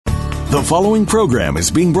The following program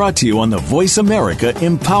is being brought to you on the Voice America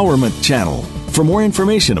Empowerment Channel. For more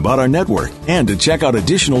information about our network and to check out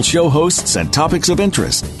additional show hosts and topics of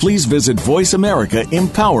interest, please visit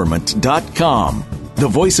voiceamericaempowerment.com. The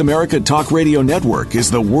Voice America Talk Radio Network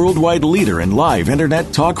is the worldwide leader in live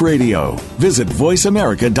Internet talk radio. Visit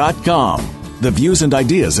voiceamerica.com. The views and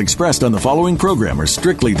ideas expressed on the following program are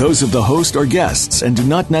strictly those of the host or guests and do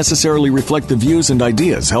not necessarily reflect the views and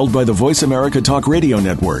ideas held by the Voice America Talk Radio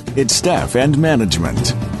Network, its staff, and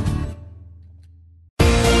management.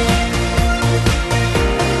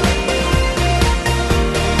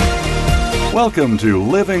 Welcome to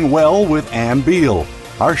Living Well with Ann Beal.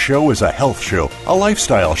 Our show is a health show, a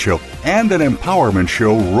lifestyle show, and an empowerment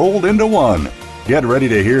show rolled into one. Get ready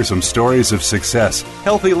to hear some stories of success,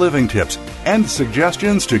 healthy living tips, and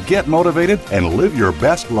suggestions to get motivated and live your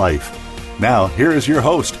best life. Now, here is your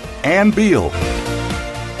host, Ann Beal.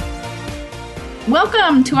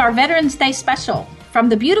 Welcome to our Veterans Day special from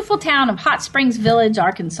the beautiful town of Hot Springs Village,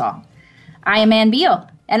 Arkansas. I am Ann Beal,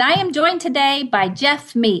 and I am joined today by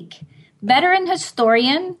Jeff Meek, veteran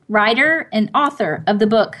historian, writer, and author of the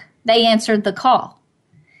book, They Answered the Call.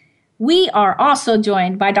 We are also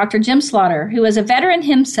joined by Dr. Jim Slaughter, who is a veteran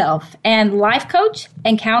himself and life coach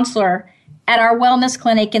and counselor at our wellness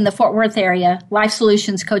clinic in the Fort Worth area, Life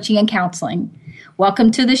Solutions Coaching and Counseling. Welcome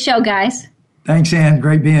to the show, guys. Thanks, Ann.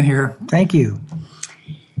 Great being here. Thank you.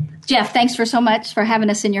 Jeff, thanks so much for having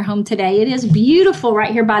us in your home today. It is beautiful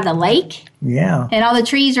right here by the lake. Yeah. And all the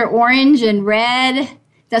trees are orange and red.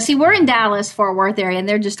 Now, see, we're in Dallas, Fort Worth area, and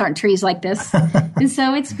there just aren't trees like this. And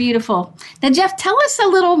so it's beautiful. Now, Jeff, tell us a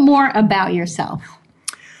little more about yourself.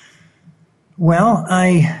 Well,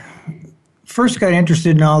 I first got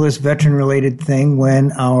interested in all this veteran-related thing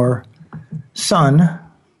when our son,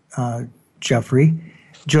 Jeffrey,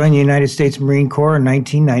 joined the United States Marine Corps in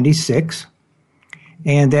 1996.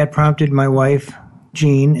 And that prompted my wife,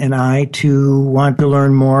 Jean, and I to want to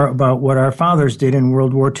learn more about what our fathers did in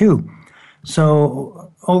World War II. So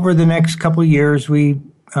over the next couple of years, we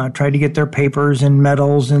tried to get their papers and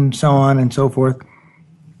medals and so on and so forth.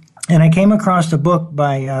 And I came across a book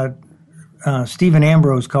by Stephen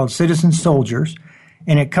Ambrose called Citizen Soldiers,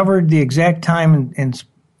 and it covered the exact time and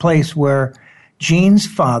place where Gene's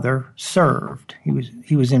father served.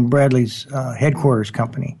 He was in Bradley's headquarters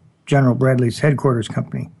company, General Bradley's headquarters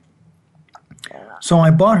company. So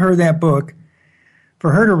I bought her that book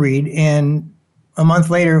for her to read, and a month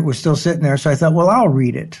later, it was still sitting there, so I thought, well, I'll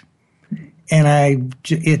read it. And I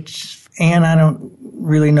don't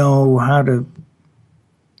really know how to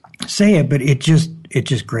say it, but it just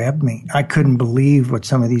grabbed me. I couldn't believe what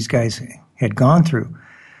some of these guys had gone through.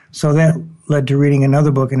 So that led to reading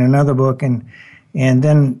another book, and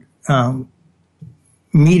then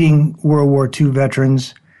meeting World War II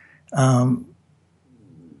veterans.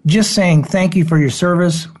 Just saying thank you for your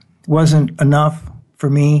service wasn't enough for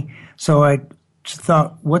me, so I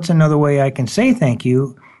thought, what's another way I can say thank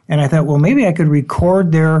you? And I thought, well, maybe I could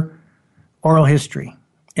record their oral history.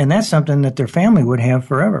 And that's something that their family would have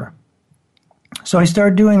forever. So I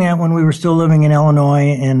started doing that when we were still living in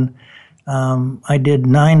Illinois, and I did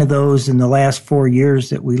 9 of those in the last 4 years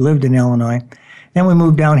that we lived in Illinois. Then we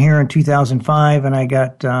moved down here in 2005, and I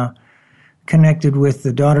got connected with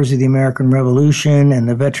the Daughters of the American Revolution and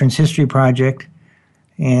the Veterans History Project,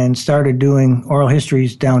 and started doing oral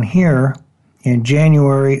histories down here in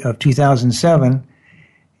January of 2007,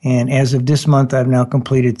 and as of this month, I've now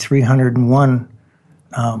completed 301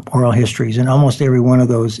 oral histories, and almost every one of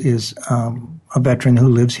those is a veteran who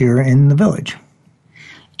lives here in the village.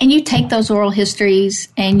 And you take those oral histories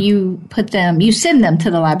and you send them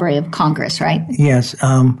to the Library of Congress, right? Yes.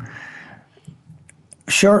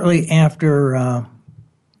 Shortly after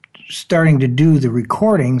starting to do the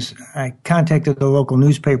recordings, I contacted the local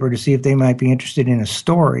newspaper to see if they might be interested in a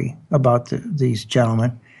story about these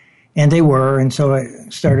gentlemen, and they were, and so I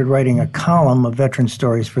started writing a column of veteran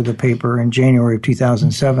stories for the paper in January of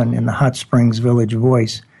 2007 in the Hot Springs Village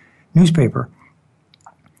Voice newspaper.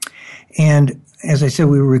 And as I said,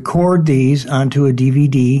 we record these onto a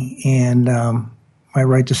DVD, and I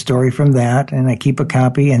write the story from that, and I keep a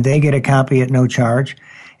copy, and they get a copy at no charge.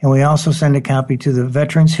 And we also send a copy to the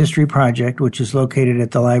Veterans History Project, which is located at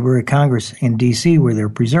the Library of Congress in D.C., where they're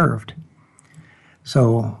preserved.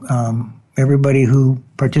 So everybody who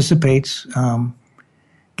participates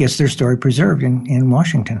gets their story preserved in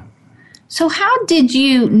Washington. So how did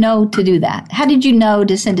you know to do that? How did you know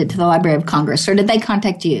to send it to the Library of Congress, or did they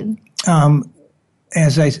contact you?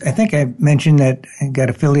 As I think I mentioned that I got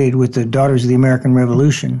affiliated with the Daughters of the American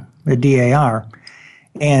Revolution, the DAR.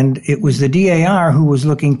 And it was the DAR who was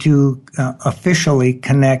looking to officially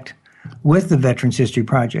connect with the Veterans History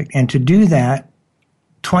Project. And to do that,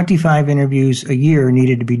 25 interviews a year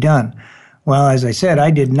needed to be done. Well, as I said,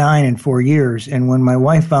 I did 9 in 4 years. And when my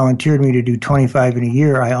wife volunteered me to do 25 in a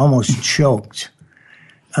year, I almost choked.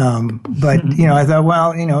 But, I thought,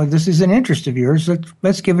 well, this is an interest of yours.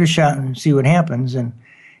 Let's give it a shot and see what happens.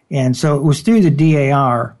 And so it was through the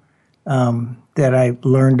DAR that I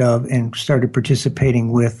learned of and started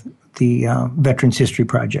participating with the Veterans History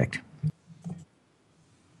Project.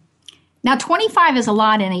 Now, 25 is a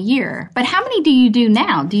lot in a year, but how many do you do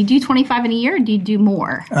now? Do you do 25 in a year or do you do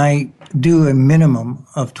more? I do a minimum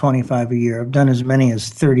of 25 a year. I've done as many as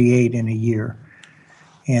 38 in a year.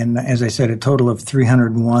 And as I said, a total of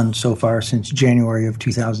 301 so far since January of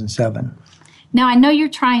 2007. Now, I know you're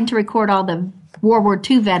trying to record all the World War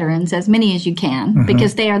II veterans, as many as you can,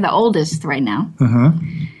 because they are the oldest right now.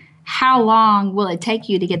 Mm-hmm. How long will it take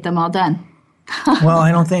you to get them all done? Well,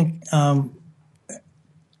 I don't think...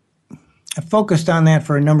 I focused on that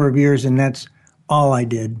for a number of years, and that's all I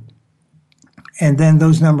did. And then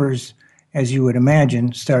those numbers, as you would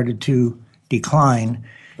imagine, started to decline.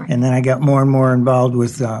 Right. And then I got more and more involved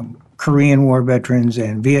with Korean War veterans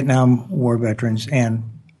and Vietnam War veterans. And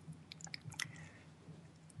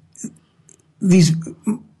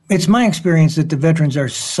it's my experience that the veterans are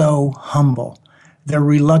so humble. They're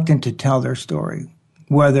reluctant to tell their story,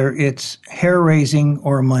 whether it's hair-raising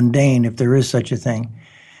or mundane, if there is such a thing.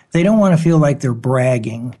 They don't want to feel like they're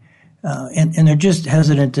bragging, and they're just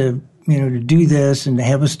hesitant to do this and to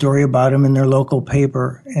have a story about them in their local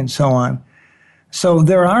paper and so on. So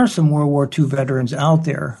there are some World War II veterans out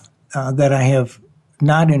there that I have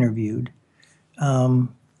not interviewed, and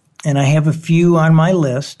I have a few on my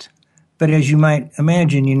list. But as you might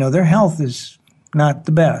imagine, their health is not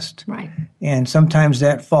the best, right? And sometimes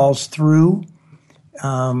that falls through.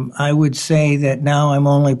 I would say that now I'm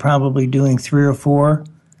only probably doing 3 or 4.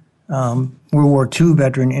 World War II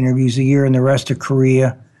veteran interviews a year, and the rest are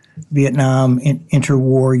Korea, Vietnam,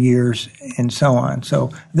 interwar years, and so on. So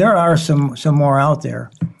there are some more out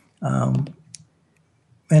there. And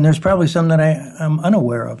there's probably some that I'm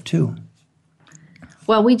unaware of, too.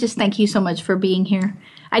 Well, we just thank you so much for being here.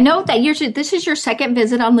 I know that this is your second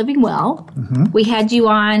visit on Living Well. Mm-hmm. We had you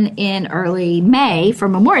on in early May for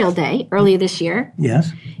Memorial Day, earlier this year.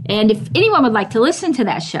 Yes. And if anyone would like to listen to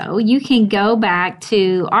that show, you can go back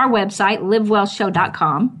to our website,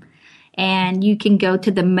 livewellshow.com, and you can go to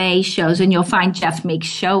the May shows, and you'll find Jeff Meek's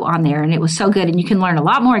show on there. And it was so good. And you can learn a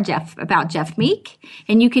lot more about Jeff Meek,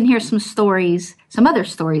 and you can hear some other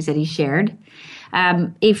stories that he shared.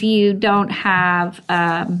 If you have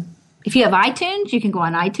iTunes, you can go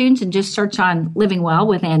on iTunes and just search on Living Well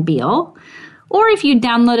with Ann Beal. Or if you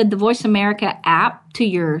downloaded the Voice America app to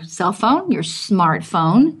your cell phone, your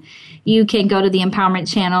smartphone, you can go to the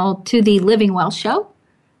Empowerment Channel to the Living Well show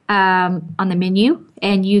on the menu,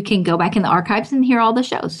 and you can go back in the archives and hear all the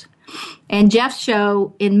shows. And Jeff's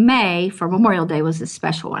show in May for Memorial Day was a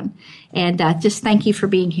special one. And just thank you for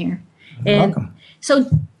being here. You're welcome. So,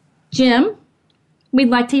 Jim, we'd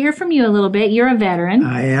like to hear from you a little bit. You're a veteran.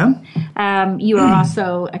 I am. You are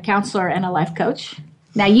also a counselor and a life coach.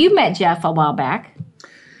 Now, you met Jeff a while back.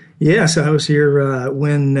 Yes, I was here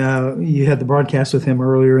when you had the broadcast with him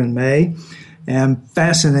earlier in May. I'm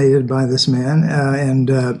fascinated by this man.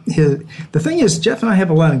 The thing is, Jeff and I have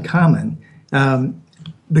a lot in common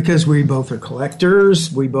because we both are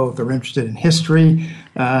collectors. We both are interested in history.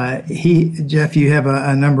 Jeff, you have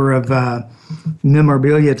a number of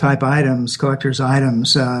memorabilia type items, collector's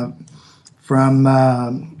items from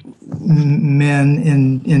men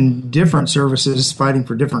in different services fighting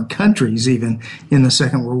for different countries, even in the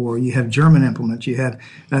Second World War. You have German implements, you have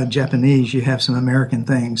Japanese, you have some American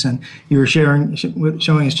things. And you were showing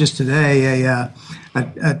us just today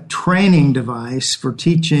a training device for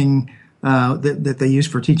teaching that they use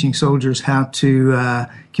for teaching soldiers how to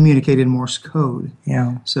communicate in Morse code.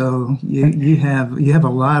 Yeah. So you have a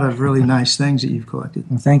lot of really nice things that you've collected.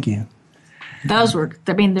 Well, thank you.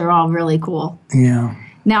 They're all really cool. Yeah.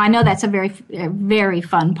 Now, I know that's a very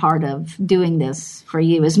fun part of doing this for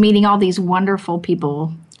you, is meeting all these wonderful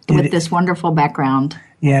people with this wonderful background.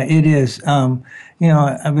 Yeah, it is. I've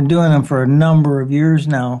been doing them for a number of years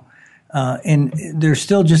now, and they're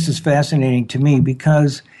still just as fascinating to me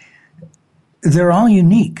because they're all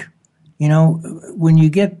unique. When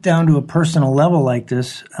you get down to a personal level like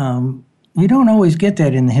this, you don't always get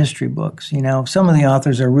that in the history books. Some of the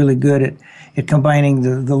authors are really good at combining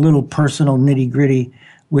the little personal nitty-gritty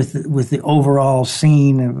with the overall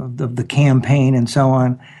scene of the campaign and so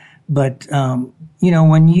on. But,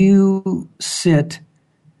 when you sit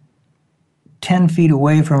 10 feet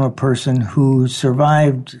away from a person who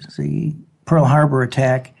survived the Pearl Harbor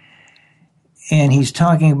attack and he's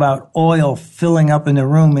talking about oil filling up in the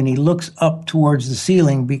room, and he looks up towards the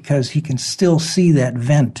ceiling because he can still see that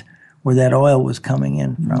vent where that oil was coming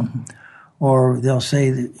in from. Mm-hmm. Or they'll say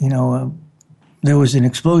that, there was an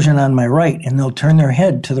explosion on my right, and they'll turn their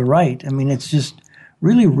head to the right. I mean, it's just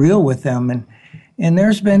really real with them. And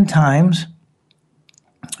there's been times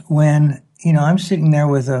when, I'm sitting there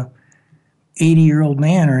with a 80-year-old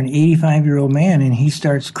man or an 85-year-old man, and he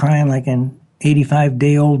starts crying like an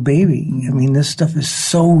 85-day-old baby. I mean, this stuff is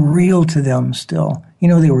so real to them still.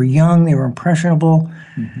 They were young, they were impressionable,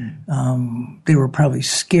 they were probably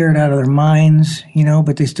scared out of their minds,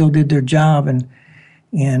 but they still did their job.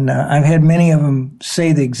 And I've had many of them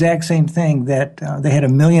say the exact same thing, that they had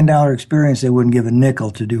 $1 million experience they wouldn't give a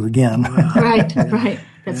nickel to do again. Right.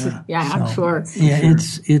 That's I'm sure. Yeah,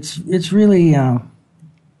 it's really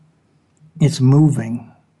it's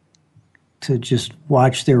moving to just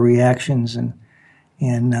watch their reactions, and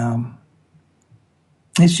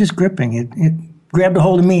it's just gripping. It grabbed a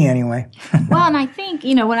hold of me anyway. Well, and I think,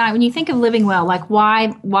 when you think of living well, like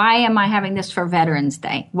why am I having this for Veterans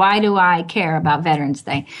Day? Why do I care about Veterans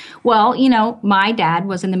Day? Well, my dad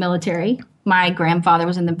was in the military. My grandfather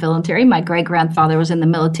was in the military. My great-grandfather was in the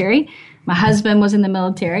military. My husband was in the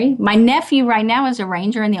military. My nephew right now is a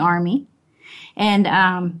Ranger in the Army. And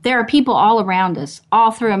there are people all around us,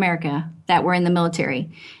 all through America, that were in the military.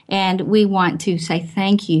 And we want to say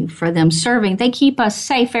thank you for them serving. They keep us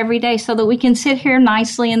safe every day so that we can sit here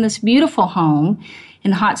nicely in this beautiful home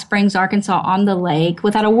in Hot Springs, Arkansas, on the lake,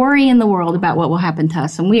 without a worry in the world about what will happen to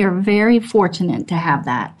us. And we are very fortunate to have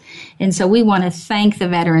that. And so we want to thank the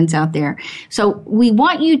veterans out there. So we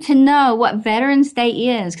want you to know what Veterans Day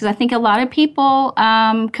is, because I think a lot of people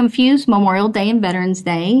confuse Memorial Day and Veterans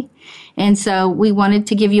Day. And so we wanted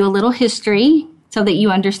to give you a little history so that you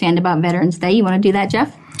understand about Veterans Day. You want to do that,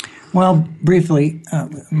 Jeff? Well, briefly,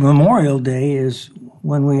 Memorial Day is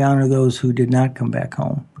when we honor those who did not come back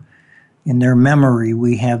home. In their memory,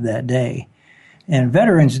 we have that day. And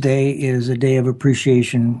Veterans Day is a day of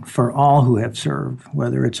appreciation for all who have served,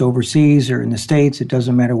 whether it's overseas or in the States. It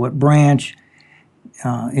doesn't matter what branch.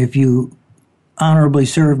 If you honorably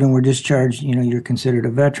served and were discharged, you're considered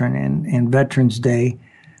a veteran. And Veterans Day,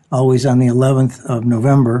 always on the 11th of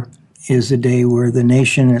November, is a day where the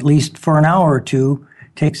nation, at least for an hour or two,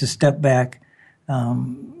 takes a step back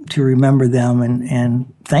to remember them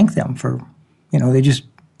and thank them for, they just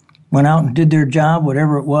went out and did their job,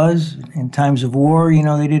 whatever it was. In times of war,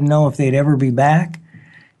 they didn't know if they'd ever be back.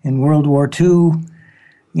 In World War II,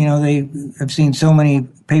 I've seen so many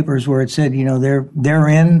papers where it said, they're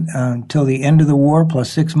in until the end of the war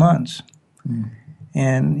plus 6 months. Mm.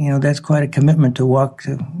 And, that's quite a commitment to walk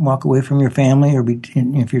away from your family, or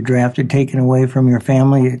if you're drafted, taken away from your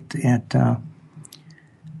family at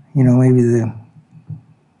maybe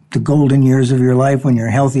the golden years of your life when you're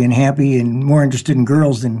healthy and happy and more interested in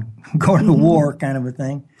girls than going to war, kind of a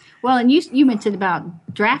thing. Well, and you mentioned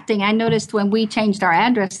about drafting. I noticed when we changed our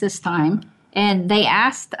address this time, and they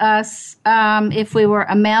asked us if we were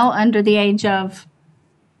a male under the age of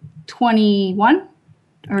 21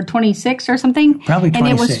 or 26 or something. Probably 26. And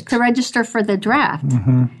it was to register for the draft.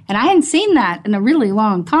 Mm-hmm. And I hadn't seen that in a really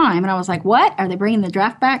long time. And I was like, what? Are they bringing the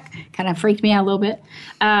draft back? Kind of freaked me out a little bit.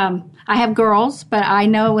 I have girls, but I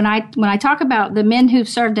know when I talk about the men who've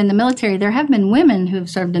served in the military, there have been women who've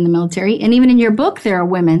served in the military. And even in your book, there are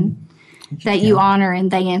women that you honor,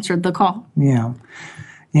 and they answered the call. Yeah.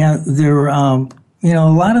 Yeah, there were, a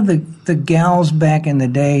lot of the gals back in the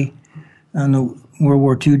day on the World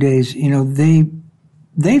War II days,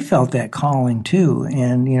 they felt that calling too.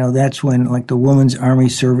 And, that's when like the Women's Army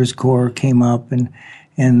Service Corps came up, and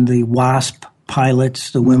the WASP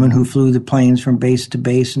pilots, the women who flew the planes from base to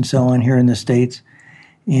base and so on here in the States.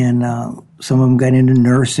 And some of them got into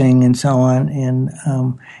nursing and so on. And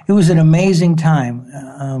it was an amazing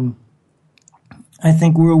time. I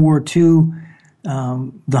think World War II,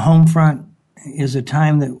 the home front, is a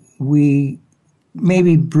time that we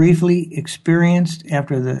maybe briefly experienced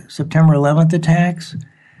after the September 11th attacks.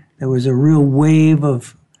 There was a real wave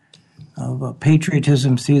of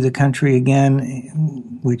patriotism through the country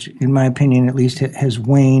again, which, in my opinion, at least has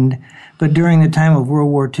waned. But during the time of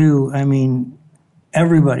World War II, I mean,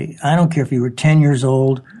 everybody, I don't care if you were 10 years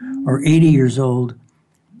old or 80 years old,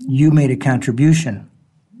 you made a contribution.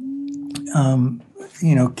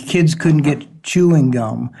 Kids couldn't get chewing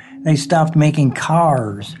gum. They stopped making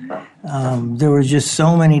cars. There was just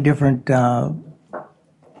so many different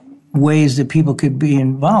ways that people could be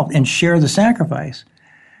involved and share the sacrifice,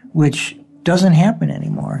 which doesn't happen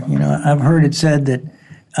anymore. I've heard it said that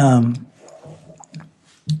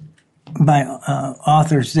by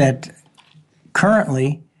authors that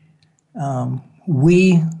currently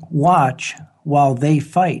we watch while they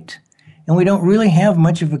fight. And we don't really have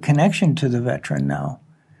much of a connection to the veteran now.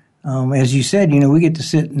 As you said, we get to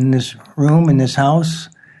sit in this room, in this house,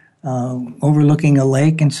 overlooking a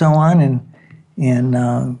lake and so on, and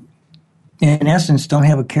in essence don't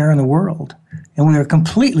have a care in the world. And we are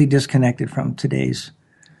completely disconnected from today's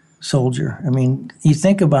soldier. I mean, you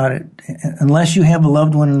think about it, unless you have a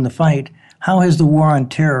loved one in the fight, how has the war on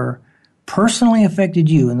terror personally affected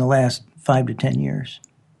you in the last 5 to 10 years?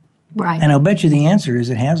 Right. And I'll bet you the answer is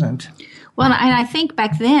it hasn't. Well, and I think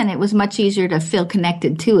back then it was much easier to feel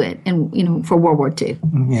connected to it, and for World War II.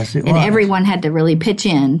 Yes, it was. And everyone had to really pitch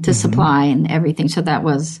in to supply and everything, so that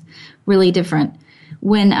was really different.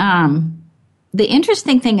 When the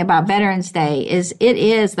interesting thing about Veterans Day is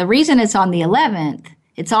the reason it's on the 11th.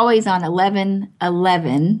 It's always on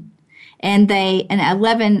 11/11, and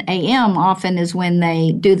 11 a.m. often is when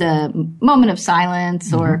they do the moment of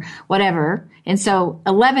silence or whatever. And so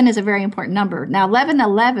 11 is a very important number. Now,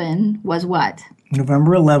 11/11 was what?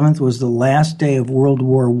 November 11th was the last day of World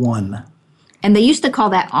War I. And they used to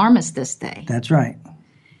call that Armistice Day. That's right.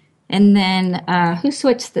 And then who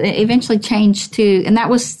switched? They eventually changed to, and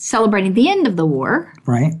that was celebrating the end of the war.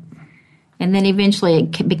 Right. And then eventually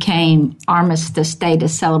it became Armistice Day to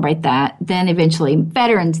celebrate that. Then eventually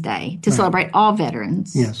Veterans Day to celebrate all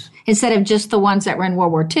veterans. Yes. Instead of just the ones that were in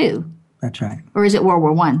World War II. That's right. Or is it World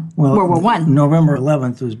War I? Well, World War I. November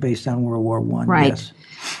 11th was based on World War I. Right. Yes.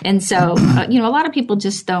 And so, a lot of people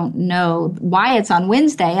just don't know why it's on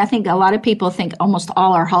Wednesday. I think a lot of people think almost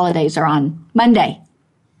all our holidays are on Monday.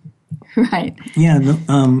 Right. Yeah,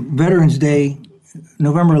 Veterans Day,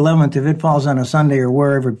 November 11th, if it falls on a Sunday or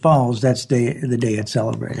wherever it falls, that's the day it's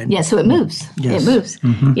celebrated. Yeah, so it moves. Yes. It moves.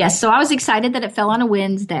 Mm-hmm. Yes, so I was excited that it fell on a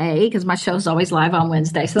Wednesday because my show's always live on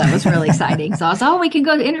Wednesday, so that was really exciting. So I was, we can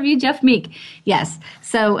go interview Jeff Meek. Yes.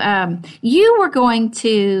 So you were going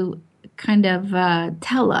to kind of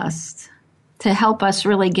tell us, to help us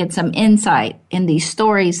really get some insight in these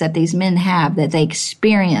stories that these men have that they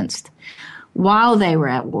experienced while they were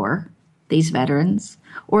at war, these veterans,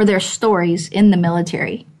 or their stories in the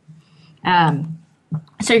military. So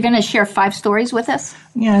you're going to share 5 stories with us?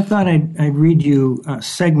 Yeah, I thought I'd read you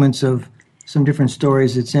segments of some different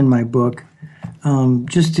stories that's in my book,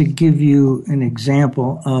 just to give you an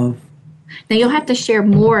example of... Now, you'll have to share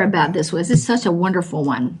more about this. This is such a wonderful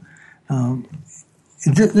one.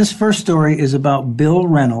 This first story is about Bill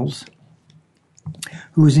Reynolds,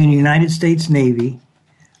 who was in the United States Navy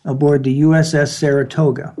aboard the USS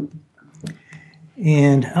Saratoga.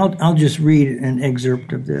 And I'll just read an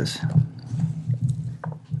excerpt of this.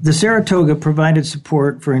 The Saratoga provided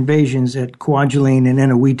support for invasions at Kwajalein and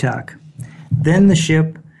Eniwetok. Then the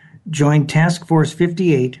ship joined Task Force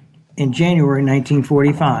 58 in January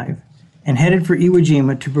 1945 and headed for Iwo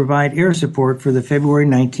Jima to provide air support for the February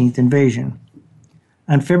 19th invasion.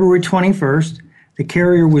 On February 21st, the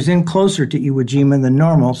carrier was in closer to Iwo Jima than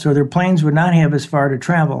normal, so their planes would not have as far to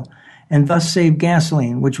travel, and thus save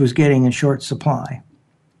gasoline, which was getting in short supply.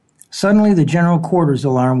 Suddenly, the general quarters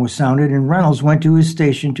alarm was sounded, and Reynolds went to his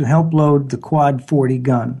station to help load the Quad 40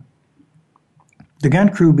 gun. The gun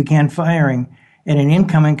crew began firing at an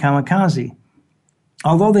incoming kamikaze.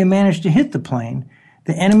 Although they managed to hit the plane,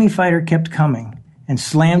 the enemy fighter kept coming and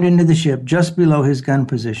slammed into the ship just below his gun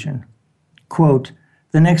position. Quote,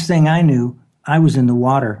 "The next thing I knew, I was in the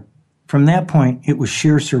water. From that point, it was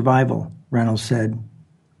sheer survival," Reynolds said.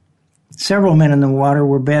 Several men in the water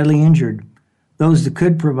were badly injured. Those that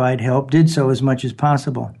could provide help did so as much as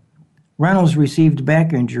possible. Reynolds received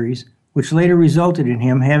back injuries, which later resulted in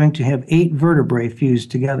him having to have 8 vertebrae fused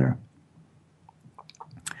together.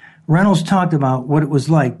 Reynolds talked about what it was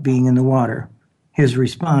like being in the water. His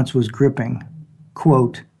response was gripping.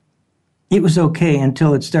 Quote, "It was okay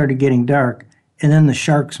until it started getting dark, and then the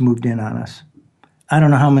sharks moved in on us. I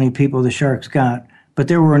don't know how many people the sharks got, but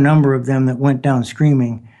there were a number of them that went down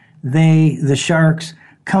screaming. The sharks,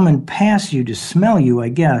 come and pass you to smell you, I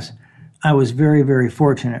guess. I was very, very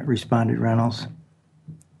fortunate," responded Reynolds.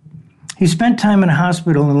 He spent time in a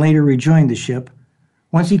hospital and later rejoined the ship.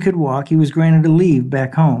 Once he could walk, he was granted a leave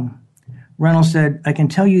back home. Reynolds said, "I can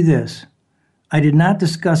tell you this. I did not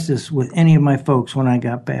discuss this with any of my folks when I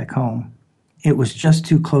got back home. It was just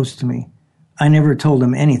too close to me. I never told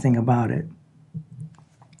them anything about it."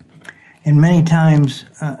 And many times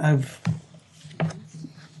I've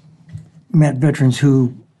met veterans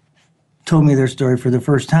who told me their story for the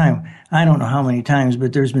first time. I don't know how many times,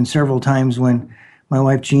 but there's been several times when my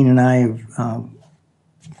wife Jean and I have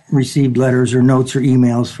received letters or notes or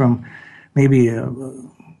emails from maybe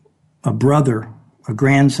a brother, a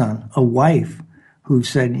grandson, a wife who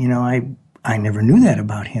said, I never knew that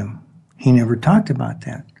about him. he never talked about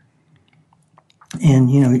that.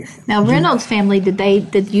 And, you know... Now, Reynolds family,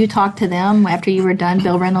 did you talk to them after you were done,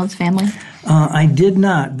 Bill Reynolds' family? I did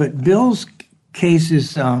not, but Bill's case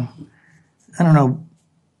is, I don't know,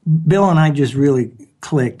 Bill and I just really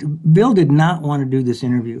clicked. Bill did not want to do this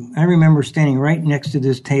interview. I remember standing right next to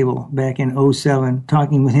this table back in 2007,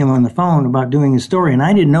 talking with him on the phone about doing his story, and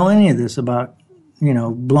I didn't know any of this about, you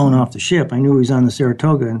know, blowing off the ship. I knew he was on the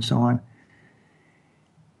Saratoga and so on.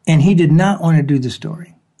 And he did not want to do the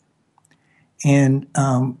story. And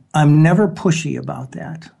I'm never pushy about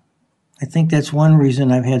that. I think that's one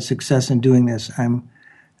reason I've had success in doing this.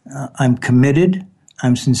 I'm committed,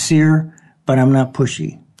 I'm sincere, but I'm not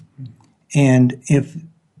pushy. And if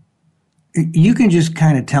you can just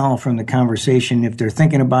kind of tell from the conversation if they're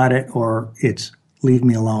thinking about it or it's leave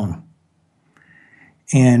me alone.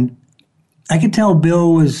 And I could tell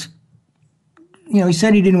Bill was, you know, he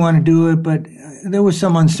said he didn't want to do it, but there was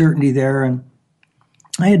some uncertainty there. And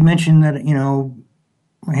I had mentioned that, you know,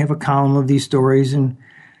 I have a column of these stories, and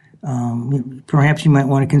perhaps you might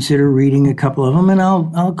want to consider reading a couple of them, and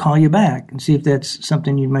I'll call you back and see if that's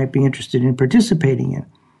something you might be interested in participating in.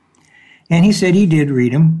 And he said he did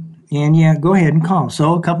read them, and yeah, go ahead and call.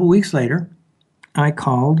 So a couple weeks later, I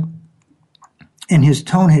called, and his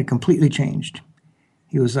tone had completely changed.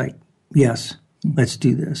 He was like, yes, let's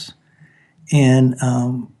do this. And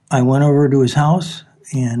I went over to his house,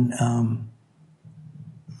 and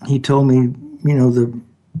he told me, you know,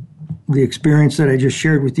 the experience that I just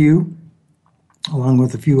shared with you, along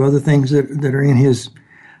with a few other things that are in his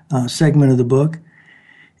segment of the book.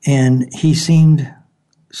 And he seemed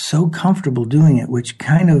so comfortable doing it, which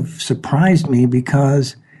kind of surprised me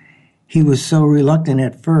because he was so reluctant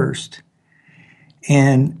at first.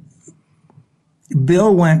 And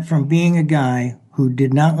Bill went from being a guy who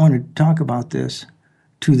did not want to talk about this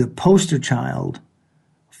to the poster child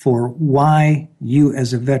for why you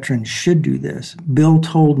as a veteran should do this. Bill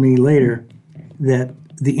told me later that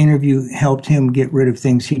the interview helped him get rid of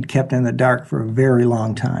things he'd kept in the dark for a very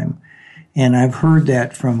long time. And I've heard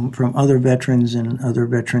that from other veterans and other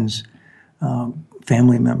veterans'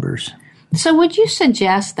 family members. So would you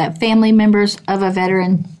suggest that family members of a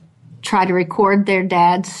veteran try to record their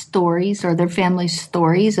dad's stories or their family's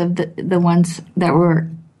stories of the ones that were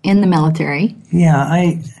in the military?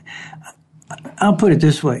 Yeah, I'll put it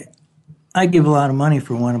this way. I give a lot of money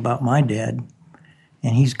for one about my dad,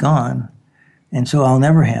 and he's gone, and so I'll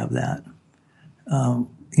never have that.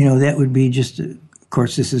 You know, that would be just, of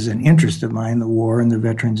course, this is an interest of mine, the war and the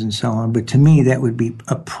veterans and so on, but to me that would be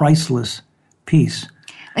a priceless piece.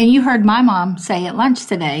 And you heard my mom say at lunch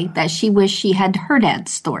today that she wished she had her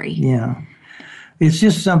dad's story. Yeah. It's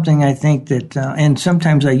just something I think that, and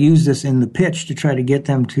sometimes I use this in the pitch to try to get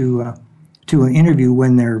them to an interview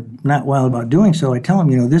when they're not wild about doing so. I tell them,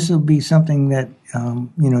 you know, this will be something that,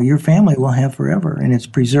 you know, your family will have forever. And it's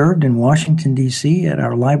preserved in Washington, D.C. at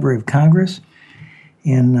our Library of Congress.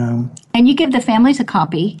 And you give the families a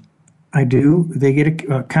copy. I do. They get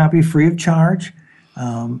a copy free of charge,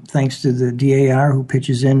 thanks to the DAR who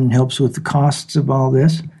pitches in and helps with the costs of all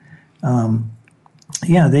this.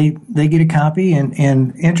 Yeah, they get a copy.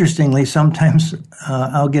 And interestingly, sometimes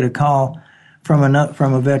I'll get a call from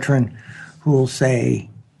a veteran who will say,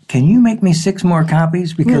 can you make me 6 more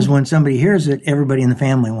copies? Because when somebody hears it, everybody in the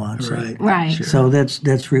family wants it. Right. Sure. So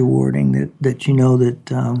that's rewarding that you know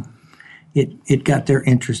that it got their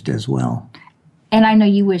interest as well. And I know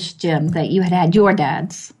you wish, Jim, that you had your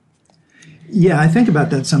dad's. Yeah, I think about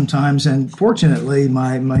that sometimes. And fortunately,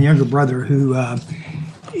 my younger brother, who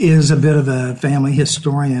is a bit of a family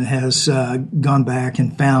historian, has gone back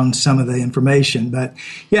and found some of the information. But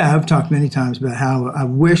yeah, I've talked many times about how I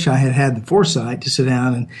wish I had the foresight to sit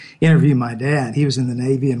down and interview my dad. He was in the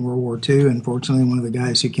Navy in World War II, and fortunately, one of the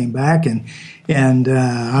guys who came back. And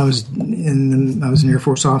I was an Air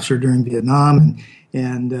Force officer during Vietnam,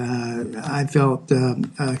 and I felt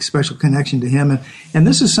a special connection to him. And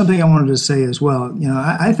this is something I wanted to say as well. You know,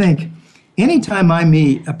 I think anytime I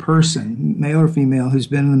meet a person, male or female, who's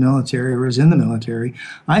been in the military or is in the military,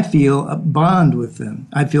 I feel a bond with them.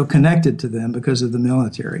 I feel connected to them because of the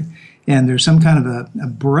military. And there's some kind of a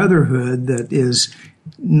brotherhood that is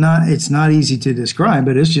it's not easy to describe,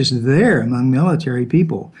 but it's just there among military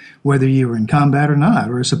people, whether you were in combat or not,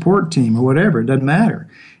 or a support team or whatever, it doesn't matter.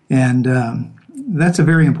 And that's a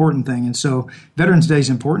very important thing. And so Veterans Day is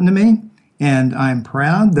important to me, and I'm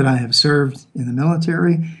proud that I have served in the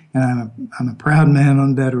military, and I'm a proud man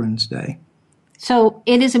on Veterans Day. So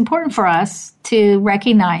it is important for us to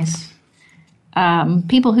recognize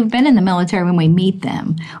people who've been in the military when we meet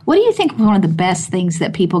them. What do you think is one of the best things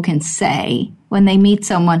that people can say when they meet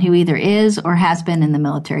someone who either is or has been in the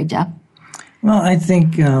military, Jeff? Well, I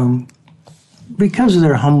think because of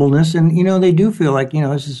their humbleness, and, they do feel like,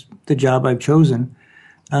 this is the job I've chosen.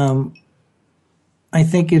 I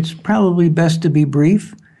think it's probably best to be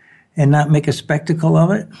brief and not make a spectacle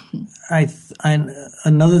of it.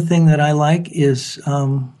 Another thing that I like is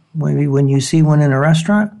maybe when you see one in a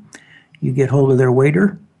restaurant, you get hold of their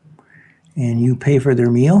waiter and you pay for their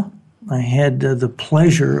meal. I had the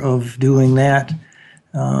pleasure of doing that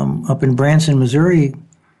up in Branson, Missouri,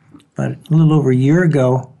 about a little over a year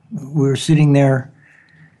ago. We were sitting there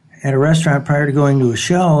at a restaurant prior to going to a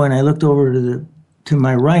show, and I looked over to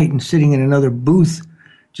my right, and sitting in another booth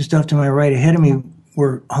just off to my right ahead of me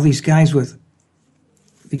were all these guys with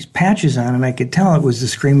these patches on, and I could tell it was the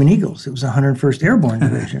Screaming Eagles. It was the 101st Airborne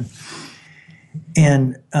Division.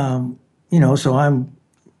 And, so I'm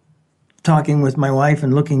talking with my wife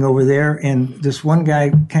and looking over there, and this one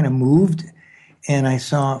guy kind of moved, and I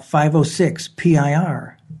saw 506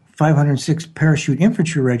 PIR, 506 Parachute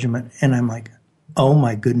Infantry Regiment, and I'm like, oh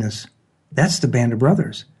my goodness, that's the Band of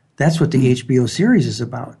Brothers. That's what the HBO series is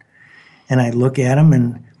about. And I look at him,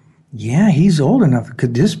 and yeah, he's old enough.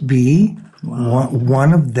 Could this be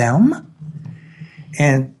one of them?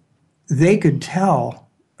 And they could tell,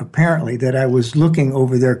 apparently, that I was looking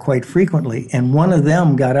over there quite frequently. And one of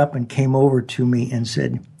them got up and came over to me and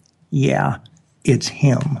said, yeah, it's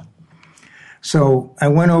him. So I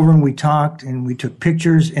went over and we talked and we took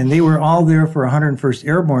pictures, and they were all there for 101st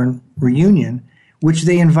Airborne reunion, which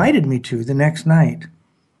they invited me to the next night.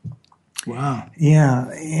 Wow.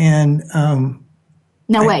 Yeah. And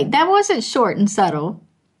now, wait, that wasn't short and subtle.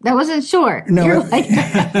 That wasn't short. No,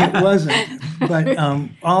 it wasn't. But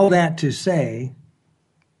all that to say,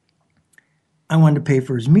 I wanted to pay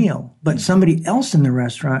for his meal, but somebody else in the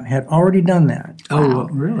restaurant had already done that. Oh,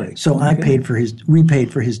 really? So I repaid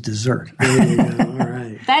for his dessert. There you go. All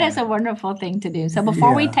right. That is a wonderful thing to do. So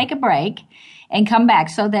before we take a break and come back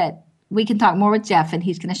so that we can talk more with Jeff, and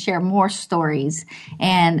he's going to share more stories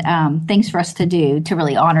and things for us to do to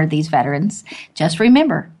really honor these veterans. Just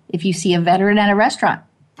remember, if you see a veteran at a restaurant,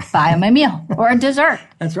 buy them a meal or a dessert.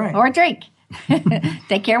 That's right. Or a drink.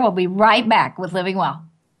 Take care. We'll be right back with Living Well.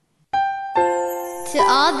 To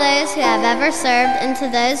all those who have ever served, and to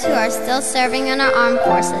those who are still serving in our armed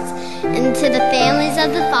forces, and to the families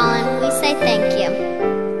of the fallen, we say thank you.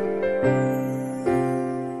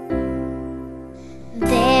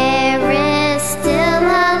 There is still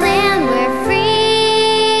a land where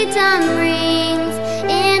freedom rings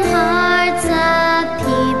in hearts of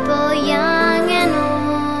people young and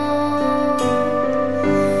old.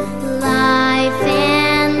 Life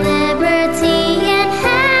and liberty and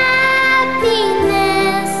happiness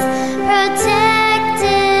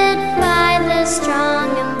protected by the strong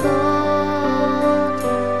and bold.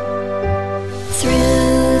 Through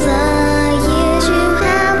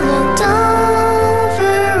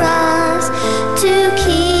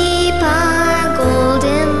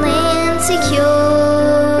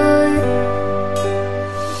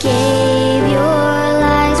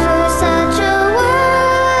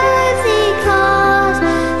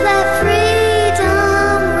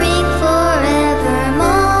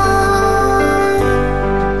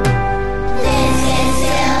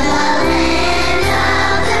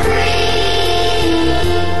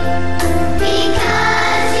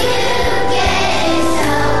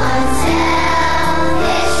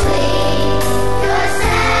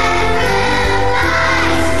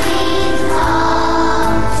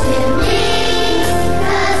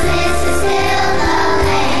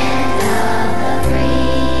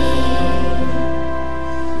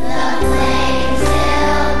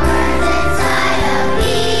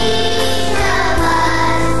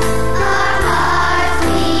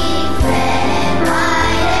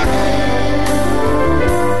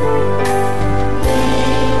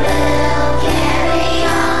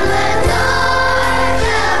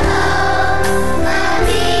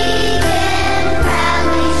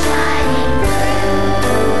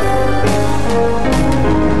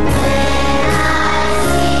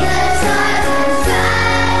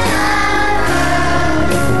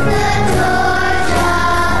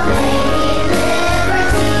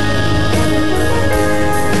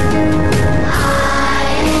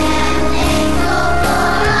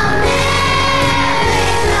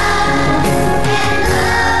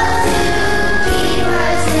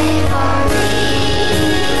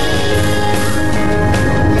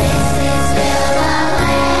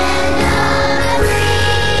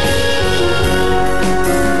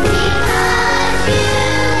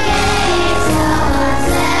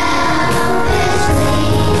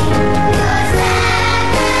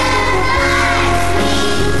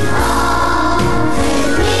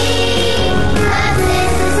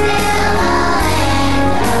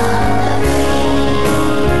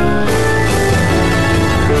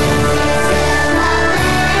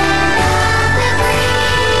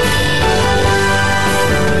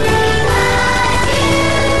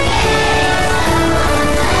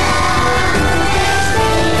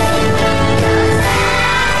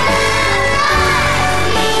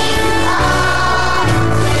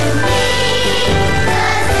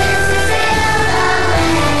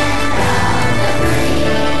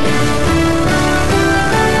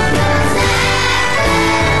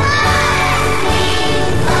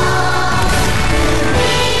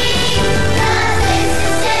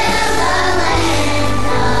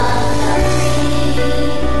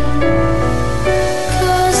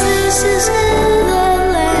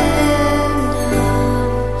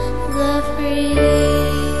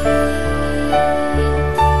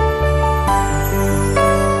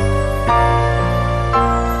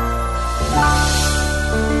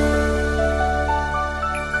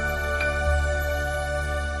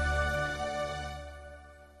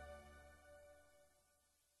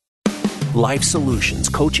Life Solutions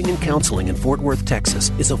Coaching and Counseling in Fort Worth,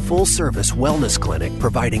 Texas is a full-service wellness clinic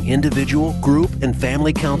providing individual, group, and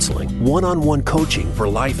family counseling, one-on-one coaching for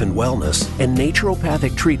life and wellness, and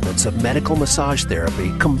naturopathic treatments of medical massage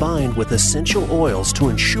therapy combined with essential oils to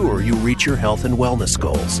ensure you reach your health and wellness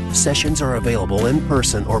goals. Sessions are available in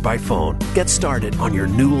person or by phone. Get started on your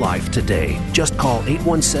new life today. Just call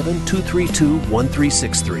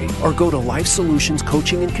 817-232-1363 or go to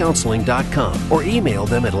LifeSolutionsCoachingandCounseling.com or email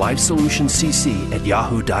them at LifeSolutionsCC@yahoo.com. You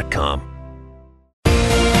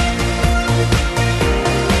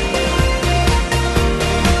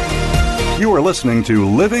are listening to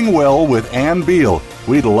Living Well with Ann Beal.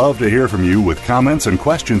 We'd love to hear from you with comments and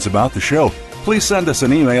questions about the show. Please send us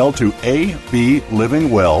an email to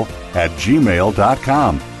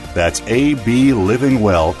ablivingwell@gmail.com. That's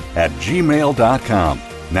ablivingwell@gmail.com.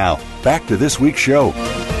 Now, back to this week's show.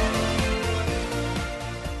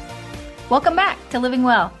 Welcome back to Living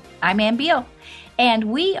Well. I'm Ann Beal, and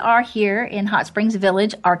we are here in Hot Springs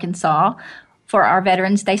Village, Arkansas, for our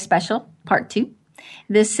Veterans Day Special, Part 2.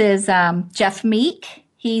 This is Jeff Meek.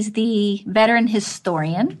 He's the veteran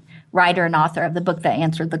historian, writer and author of the book that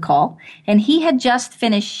answered the call, and he had just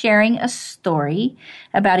finished sharing a story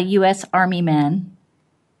about a U.S. Army man,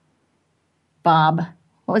 Bob.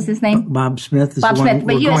 What was his name? Bob Smith. Bob Smith,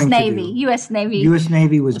 but U.S. Navy. U.S. Navy. U.S.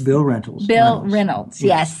 Navy was Bill Reynolds. Bill Reynolds,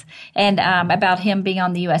 yes. And about him being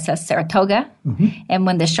on the USS Saratoga, and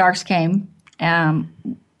when the sharks came, and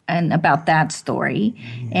about that story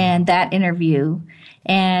and that interview.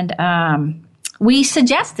 And we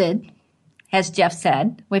suggested, as Jeff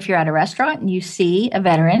said, if you're at a restaurant and you see a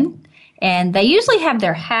veteran, and they usually have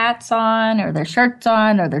their hats on or their shirts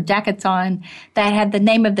on or their jackets on that had the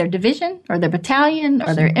name of their division or their battalion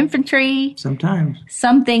or their infantry. Sometimes.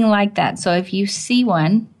 Something like that. So if you see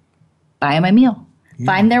one, buy them a meal. Yeah.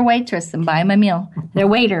 Find their waitress and buy them a meal. Their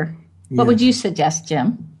waiter. What would you suggest,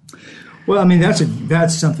 Jim? Well, I mean, that's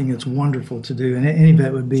something that's wonderful to do, and any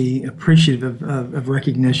vet would be appreciative of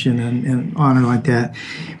recognition and honor like that.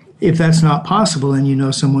 If that's not possible and you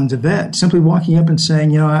know someone's a vet, simply walking up and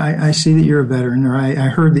saying, I see that you're a veteran, or I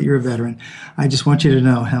heard that you're a veteran. I just want you to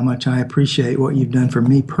know how much I appreciate what you've done for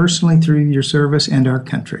me personally through your service and our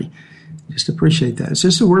country. Just appreciate that. It's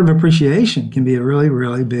just a word of appreciation can be a really,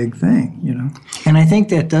 really big thing, And I think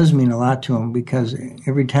that does mean a lot to them, because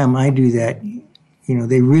every time I do that,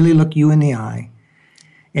 they really look you in the eye.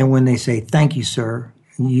 And when they say, "Thank you, sir,"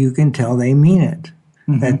 you can tell they mean it,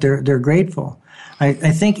 that they're grateful. I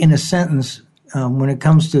think in a sentence, when it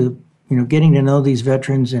comes to, getting to know these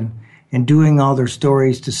veterans and doing all their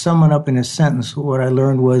stories, to sum it up in a sentence, what I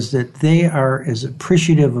learned was that they are as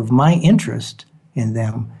appreciative of my interest in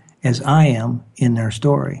them as I am in their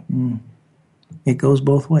story. It goes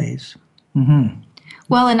both ways.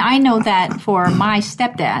 Well, and I know that for my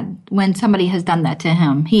stepdad, when somebody has done that to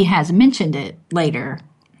him, he has mentioned it later,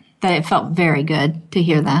 that it felt very good to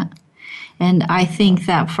hear that. And I think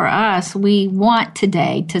that for us, we want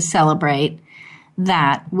today to celebrate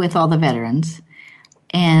that with all the veterans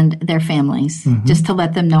and their families, just to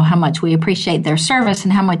let them know how much we appreciate their service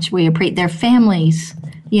and how much we appreciate their families,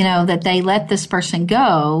 that they let this person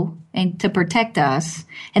go and to protect us,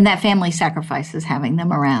 and that family sacrifices having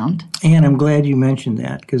them around. And I'm glad you mentioned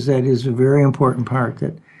that, because that is a very important part,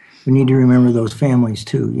 that we need to remember those families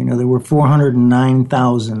too. there were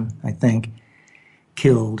 409,000, I think,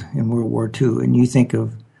 killed in World War II, and you think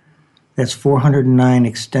of that's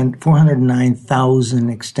 409,000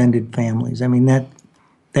 extended families. I mean, that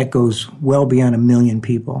goes well beyond 1 million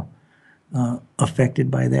people affected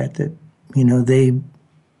by that. That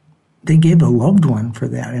they gave a loved one for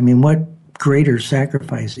that. I mean, what greater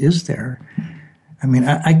sacrifice is there? I mean,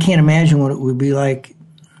 I can't imagine what it would be like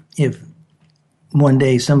if one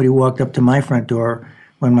day somebody walked up to my front door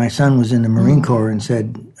when my son was in the Marine Corps and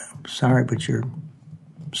said, "Sorry, but your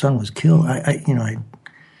son was killed."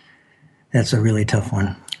 That's a really tough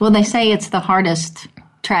one. Well, they say it's the hardest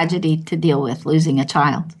tragedy to deal with, losing a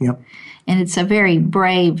child. Yep. And it's a very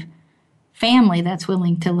brave family that's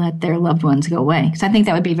willing to let their loved ones go away. Because I think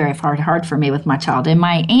that would be very hard for me with my child. And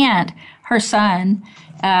my aunt, her son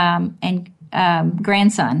and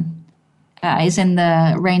grandson is in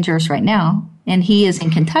the Rangers right now, and he is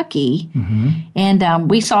in Kentucky. And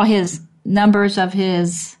we saw his numbers of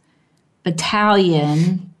his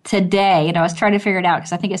battalion today, and I was trying to figure it out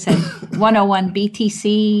because I think it said 101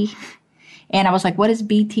 BTC, and I was like, what is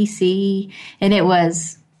BTC? And it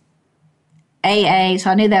was AA,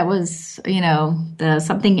 so I knew that was, the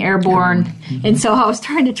something airborne. And so I was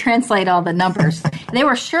trying to translate all the numbers. They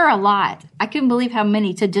were sure a lot. I couldn't believe how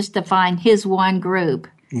many to just define his one group.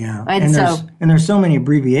 Yeah, And there's so many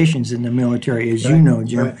abbreviations in the military, as you know,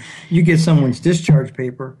 Jim. Right. You get someone's discharge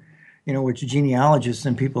paper, which genealogists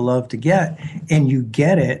and people love to get, and you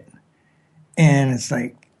get it, and it's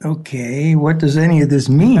like, okay, what does any of this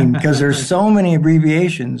mean? Because there's so many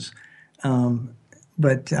abbreviations.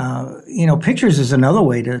 But pictures is another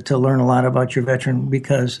way to learn a lot about your veteran,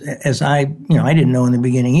 because as I didn't know in the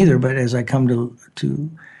beginning either, but as I come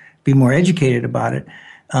to be more educated about it,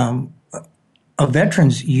 a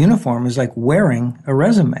veteran's uniform is like wearing a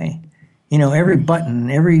resume. Every button,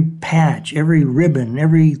 every patch, every ribbon,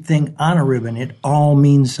 everything on a ribbon, it all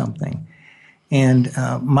means something. And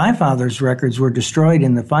my father's records were destroyed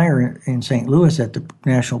in the fire in St. Louis at the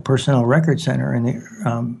National Personnel Record Center in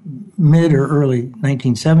the mid or early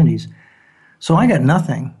 1970s. So I got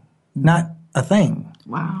nothing, not a thing.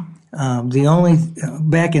 Wow. The only,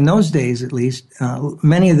 back in those days at least,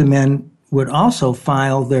 many of the men would also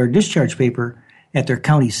file their discharge paper at their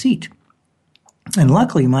county seat. And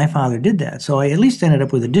luckily my father did that. So I at least ended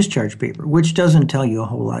up with a discharge paper, which doesn't tell you a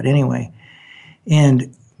whole lot anyway.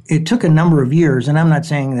 And it took a number of years, and I'm not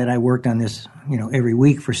saying that I worked on this, every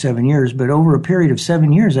week for 7 years, but over a period of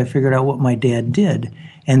 7 years, I figured out what my dad did.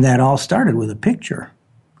 And that all started with a picture,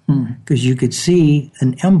 because you could see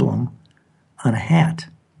an emblem on a hat.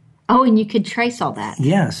 Oh, and you could trace all that.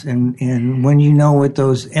 Yes, and when you know what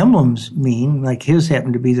those emblems mean, like his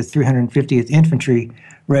happened to be the 350th Infantry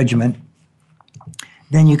Regiment,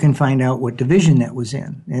 then you can find out what division that was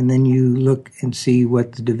in. And then you look and see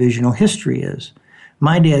what the divisional history is.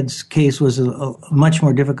 My dad's case was much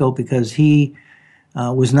more difficult because he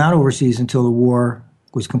was not overseas until the war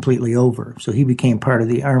was completely over. So he became part of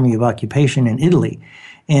the Army of Occupation in Italy.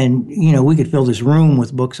 And, we could fill this room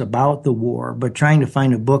with books about the war, but trying to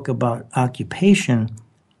find a book about occupation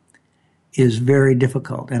is very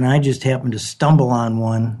difficult. And I just happened to stumble on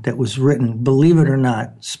one that was written, believe it or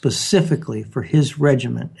not, specifically for his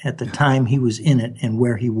regiment at the time he was in it and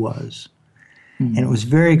where he was. Mm-hmm. And it was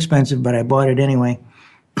very expensive, but I bought it anyway.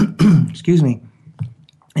 Excuse me.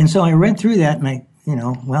 And so I read through that and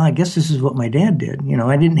I guess this is what my dad did.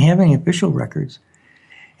 I didn't have any official records.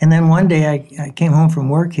 And then one day I came home from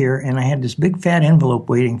work here and I had this big fat envelope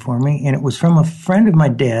waiting for me, and it was from a friend of my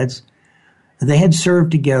dad's. They had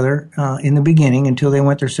served together in the beginning until they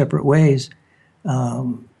went their separate ways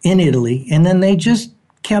in Italy, and then they just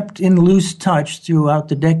kept in loose touch throughout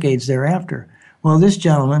the decades thereafter. Well, this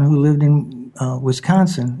gentleman who lived in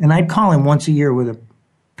Wisconsin, and I'd call him once a year with a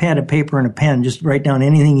pad of paper and a pen, just write down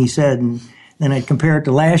anything he said, and then I'd compare it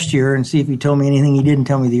to last year and see if he told me anything he didn't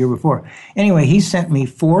tell me the year before. Anyway, he sent me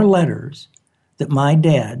 4 letters that my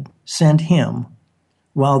dad sent him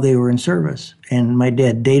while they were in service, and my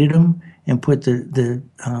dad dated them and put the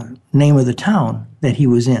name of the town that he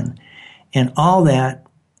was in. And all that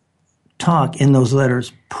talk in those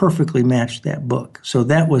letters perfectly matched that book. So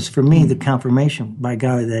that was, for me, the confirmation. By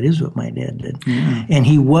golly, that is what my dad did. Mm-hmm. And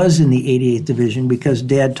he was in the 88th Division because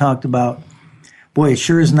Dad talked about, boy, it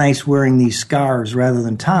sure is nice wearing these scarves rather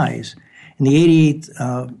than ties. And the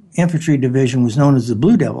 88th Infantry Division was known as the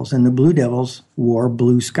Blue Devils, and the Blue Devils wore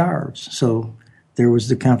blue scarves. So there was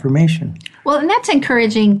the confirmation. Well, and that's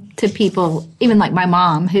encouraging to people, even like my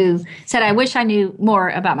mom, who said, I wish I knew more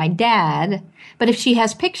about my dad. But if she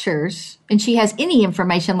has pictures and she has any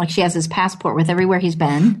information, like she has his passport with everywhere he's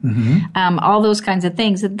been, all those kinds of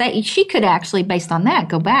things, that she could actually, based on that,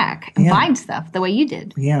 go back and find stuff the way you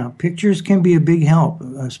did. Yeah, pictures can be a big help,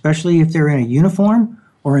 especially if they're in a uniform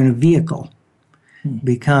or in a vehicle,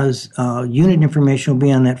 because unit information will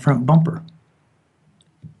be on that front bumper.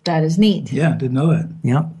 That is neat. Yeah, didn't know that.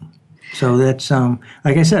 Yep. So that's,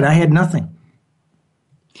 like I said, I had nothing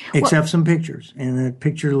except some pictures. And the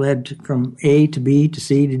picture led from A to B to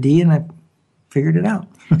C to D, and I figured it out.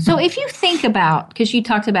 So if you think about, because you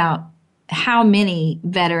talked about how many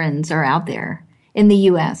veterans are out there in the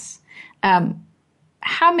U.S.,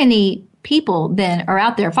 how many people then are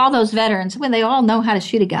out there, if all those veterans, when they all know how to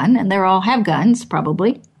shoot a gun, and they all have guns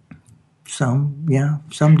probably. Some, yeah,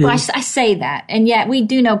 some do. Well, I say that, and yet we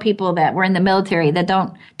do know people that were in the military that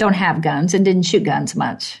don't have guns and didn't shoot guns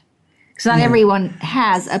much. Because not everyone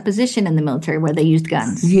has a position in the military where they used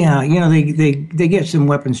guns. Yeah, they get some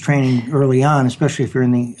weapons training early on, especially if you're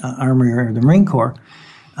in the Army or the Marine Corps.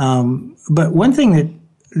 But one thing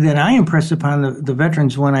that I impress upon the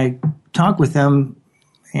veterans when I talk with them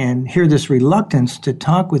and hear this reluctance to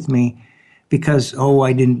talk with me because,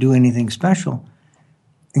 I didn't do anything special.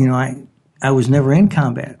 I was never in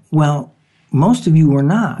combat. Well, most of you were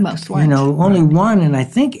not. Most weren't. Only 1, and I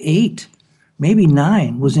think 8, maybe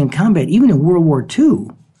 9 was in combat, even in World War II.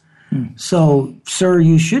 So, sir,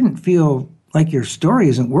 you shouldn't feel, like your story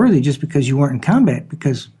isn't worthy just because you weren't in combat,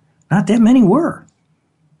 because not that many were.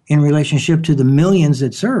 In relationship to the millions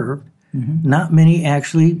that served, not many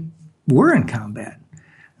actually were in combat.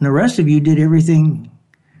 And the rest of you did everything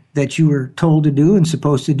that you were told to do and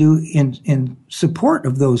supposed to do in support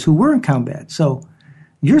of those who were in combat. So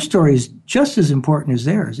your story is just as important as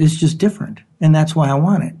theirs. It's just different. And that's why I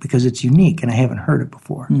want it, because it's unique and I haven't heard it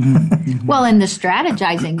before. Well, and the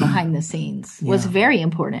strategizing behind the scenes was very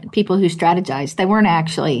important. People who strategized, they weren't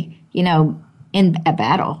actually, in a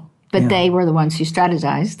battle, but they were the ones who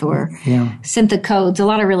strategized or sent the codes, a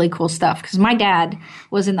lot of really cool stuff. Because my dad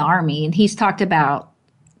was in the Army, and he's talked about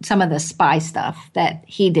some of the spy stuff that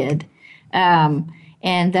he did. And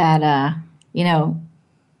that,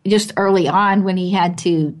 just early on when he had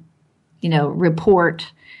to,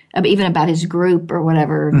 report even about his group or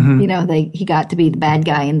whatever, he got to be the bad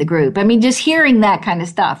guy in the group. I mean, just hearing that kind of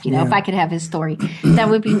stuff, if I could have his story, that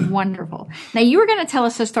would be wonderful. Now, you were going to tell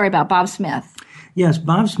us a story about Bob Smith. Yes,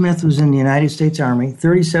 Bob Smith was in the United States Army,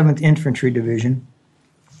 37th Infantry Division,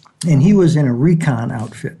 and he was in a recon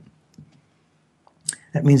outfit.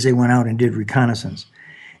 That means they went out and did reconnaissance.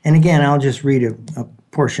 And again, I'll just read a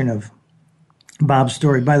portion of Bob's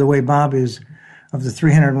story. By the way, Bob is, of the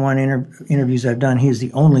 301 interviews I've done, he is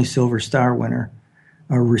the only Silver Star winner,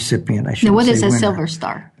 or recipient, I should say. Now, what is a winner. Silver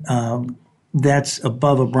Star? That's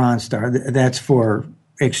above a Bronze Star. That's for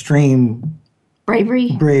extreme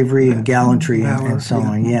bravery and gallantry and so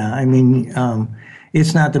on. Yeah, I mean,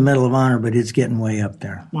 it's not the Medal of Honor, but it's getting way up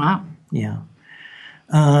there. Wow. Yeah.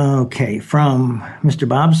 Okay, from Mr.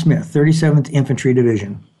 Bob Smith, 37th Infantry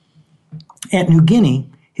Division. At New Guinea,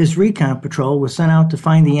 his recon patrol was sent out to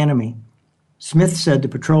find the enemy. Smith said the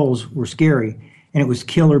patrols were scary, and it was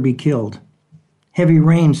kill or be killed. Heavy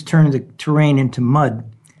rains turned the terrain into mud.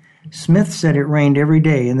 Smith said it rained every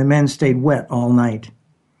day, and the men stayed wet all night.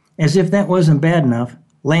 As if that wasn't bad enough,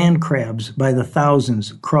 land crabs by the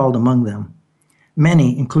thousands crawled among them.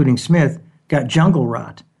 Many, including Smith, got jungle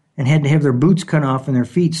rot and had to have their boots cut off and their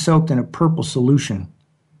feet soaked in a purple solution.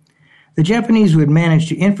 The Japanese would manage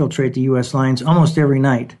to infiltrate the U.S. lines almost every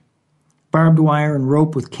night. Barbed wire and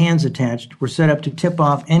rope with cans attached were set up to tip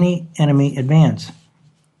off any enemy advance.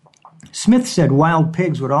 Smith said wild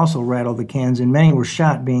pigs would also rattle the cans, and many were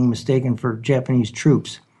shot being mistaken for Japanese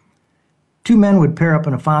troops. 2 men would pair up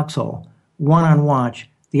in a foxhole, one on watch,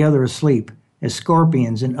 the other asleep, as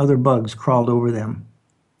scorpions and other bugs crawled over them.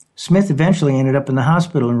 Smith eventually ended up in the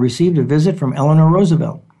hospital and received a visit from Eleanor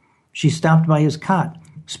Roosevelt. She stopped by his cot,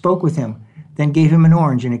 spoke with him, then gave him an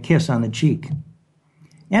orange and a kiss on the cheek.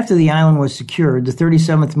 After the island was secured, the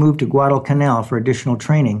 37th moved to Guadalcanal for additional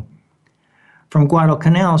training. From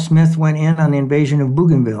Guadalcanal, Smith went in on the invasion of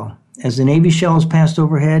Bougainville, as the Navy shells passed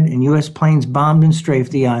overhead and U.S. planes bombed and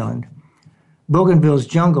strafed the island. Bougainville's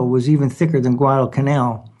jungle was even thicker than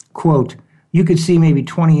Guadalcanal. Quote, you could see maybe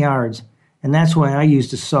 20 yards, and that's why I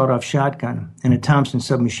used a sawed-off shotgun and a Thompson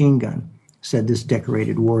submachine gun, said this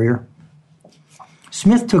decorated warrior.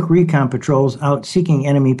 Smith took recon patrols out seeking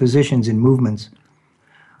enemy positions and movements.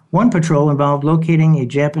 One patrol involved locating a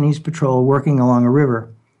Japanese patrol working along a river.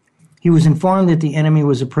 He was informed that the enemy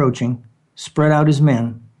was approaching, spread out his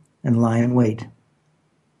men, and lie in wait.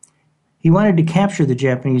 He wanted to capture the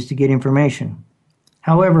Japanese to get information.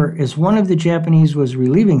 However, as one of the Japanese was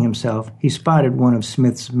relieving himself, he spotted one of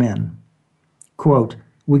Smith's men. Quote,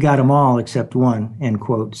 we got 'em all except one, end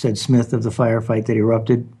quote, said Smith of the firefight that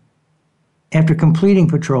erupted. After completing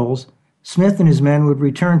patrols, Smith and his men would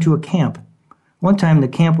return to a camp. One time the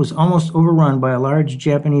camp was almost overrun by a large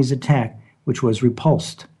Japanese attack, which was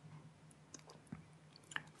repulsed.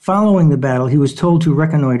 Following the battle, he was told to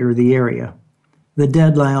reconnoiter the area. The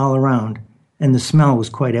dead lie all around, and the smell was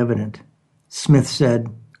quite evident. Smith said,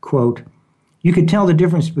 quote, you could tell the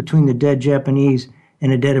difference between the dead Japanese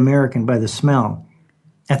and a dead American by the smell.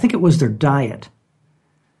 I think it was their diet.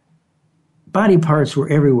 Body parts were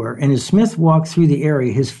everywhere, and as Smith walked through the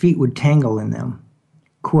area, his feet would tangle in them.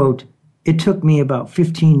 Quote, it took me about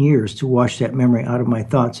 15 years to wash that memory out of my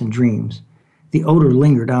thoughts and dreams. The odor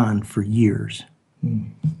lingered on for years.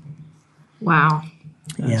 Wow.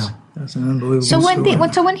 That's an unbelievable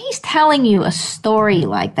story. So when he's telling you a story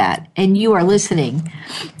like that and you are listening,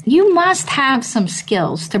 you must have some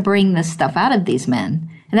skills to bring this stuff out of these men.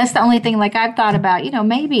 And that's the only thing, like, I've thought about,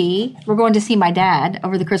 maybe we're going to see my dad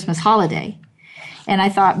over the Christmas holiday. And I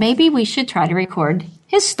thought maybe we should try to record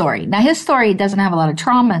his story. Now, his story doesn't have a lot of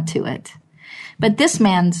trauma to it, but this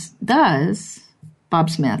man's does, Bob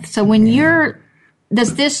Smith. So when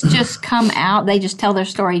does this just come out? They just tell their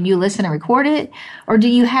story and you listen and record it? Or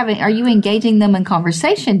are you engaging them in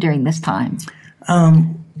conversation during this time?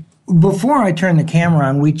 before I turn the camera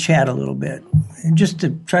on, we chat a little bit, and just to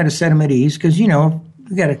try to set them at ease, because, you know,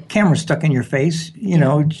 you got a camera stuck in your face, you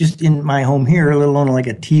know, just in my home here, let alone like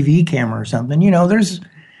a TV camera or something, you know,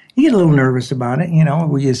 you get a little nervous about it, you know,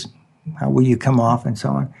 how will you come off and so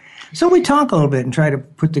on. So we talk a little bit and try to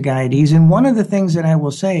put the guy at ease. And one of the things that I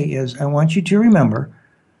will say is I want you to remember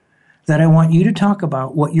that I want you to talk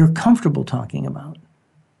about what you're comfortable talking about.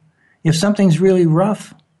 If something's really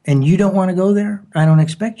rough and you don't want to go there, I don't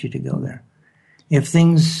expect you to go there. If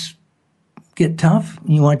things get tough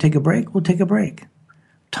and you want to take a break, we'll take a break.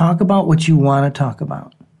 Talk about what you want to talk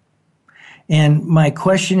about. And my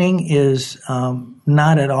questioning is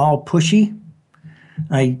not at all pushy.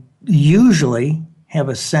 I usually have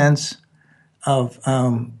a sense of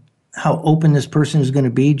how open this person is going to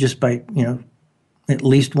be just by, you know, at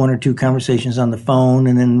least one or two conversations on the phone.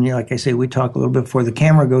 And then, you know, like I say, we talk a little bit before the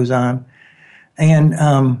camera goes on. And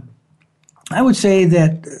I would say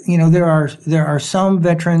that, you know, there are some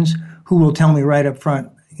veterans who will tell me right up front,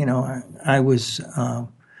 you know, I was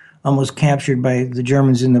almost captured by the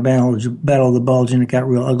Germans in the Battle of the Bulge, and it got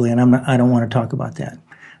real ugly, and I don't want to talk about that.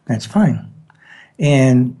 That's fine.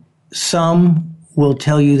 And some will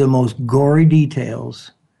tell you the most gory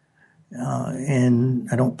details, and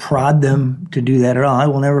I don't prod them to do that at all. I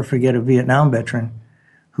will never forget a Vietnam veteran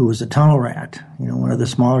who was a tunnel rat, you know, one of the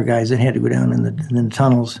smaller guys that had to go down in the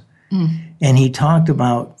tunnels. And he talked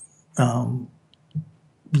about the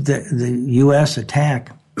U.S.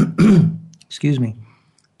 attack, excuse me,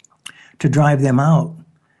 to drive them out,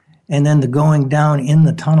 and then the going down in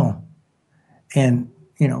the tunnel, and,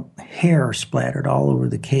 you know, hair splattered all over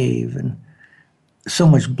the cave, and so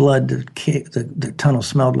much blood, the tunnel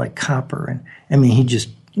smelled like copper. And I mean, he just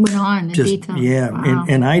went on in detail. Yeah, wow.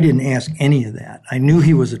 And I didn't ask any of that. I knew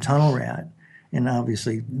he was a tunnel rat, and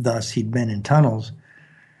obviously, thus he'd been in tunnels,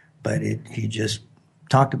 but he just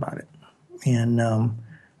talked about it. And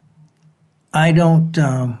I don't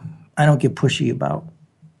get pushy about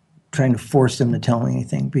trying to force them to tell me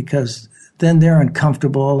anything, because then they're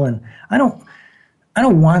uncomfortable, and I don't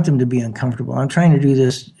want them to be uncomfortable. I'm trying to do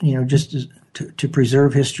this, you know, just to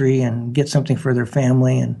preserve history and get something for their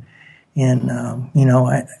family. And you know,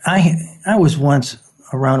 I was once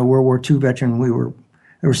around a World War II veteran.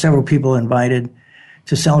 There were several people invited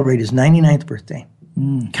to celebrate his 99th birthday.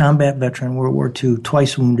 Combat veteran, World War II,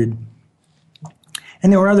 twice wounded.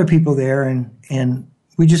 And there were other people there, and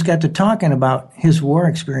we just got to talking about his war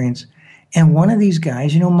experience. And one of these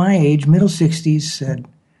guys, you know, my age, middle 60s, said,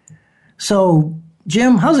 "So,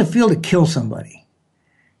 Jim, how's it feel to kill somebody?"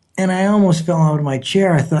 And I almost fell out of my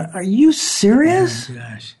chair. I thought, are you serious? Oh,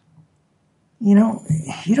 gosh. You know,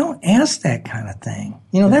 you don't ask that kind of thing.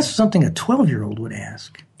 You know, that's something a 12-year-old would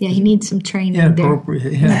ask. Yeah, he needs some training there.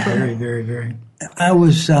 Appropriate. Yeah, very, very, very. I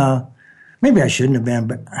was, maybe I shouldn't have been,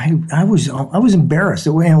 but I was embarrassed.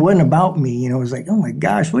 It wasn't about me. You know, it was like, oh my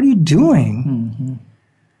gosh, what are you doing? Mm-hmm.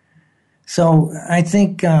 So I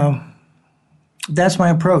think that's my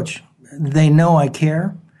approach. They know I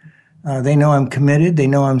care. They know I'm committed. They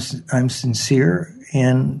know I'm sincere,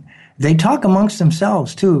 and they talk amongst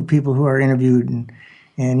themselves too. People who are interviewed,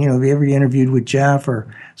 and you know, if you ever interviewed with Jeff,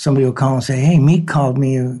 or somebody will call and say, "Hey, Meek called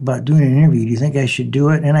me about doing an interview. Do you think I should do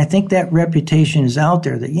it?" And I think that reputation is out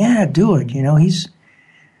there that, yeah, do it. You know, he's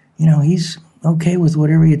okay with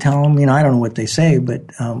whatever you tell him. You know, I don't know what they say, but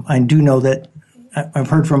I do know that I've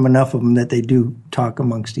heard from enough of them that they do talk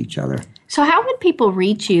amongst each other. So how would people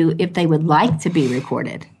reach you if they would like to be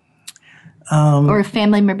recorded? Or if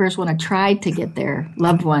family members want to try to get their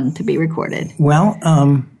loved one to be recorded? Well,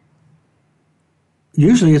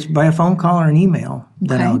 usually it's by a phone call or an email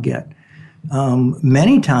that I'll get.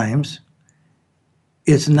 Many times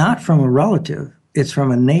it's not from a relative. It's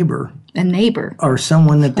from a neighbor. A neighbor. Or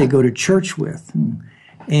someone that they go to church with.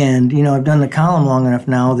 And, you know, I've done the column long enough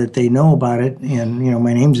now that they know about it, and, you know,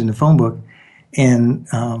 my name's in the phone book. And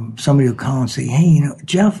somebody will call and say, "Hey, you know,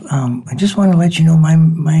 Jeff, I just want to let you know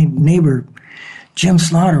my neighbor, Jim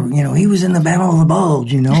Slaughter, you know, he was in the Battle of the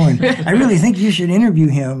Bulge, you know, and I really think you should interview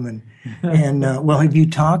him." And well, have you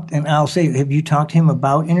talked? And I'll say, "Have you talked to him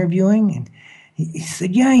about interviewing?" And he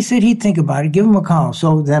said, "Yeah." He said he'd think about it. Give him a call.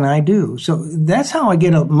 So then I do. So that's how I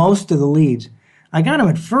get most of the leads. I got them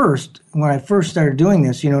at first when I first started doing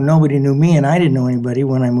this. You know, nobody knew me, and I didn't know anybody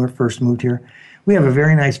when I first moved here. We have a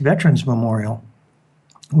very nice veterans memorial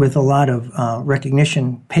with a lot of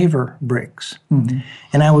recognition paver bricks. Mm-hmm.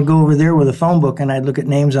 And I would go over there with a phone book, and I'd look at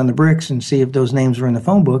names on the bricks and see if those names were in the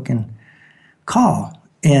phone book and call.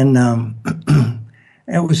 And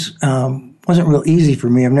it wasn't real easy for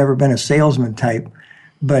me. I've never been a salesman type,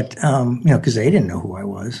 but, you know, because they didn't know who I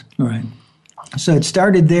was. Right. So it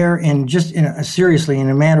started there, and just seriously, in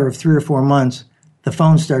a matter of 3 or 4 months, the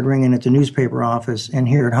phone started ringing at the newspaper office and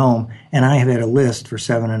here at home, and I have had a list for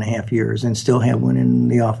 7.5 years and still have one in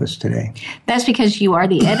the office today. That's because you are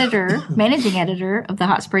the managing editor of the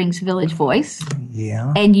Hot Springs Village Voice.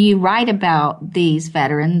 Yeah. And you write about these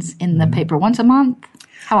veterans in the paper once a month?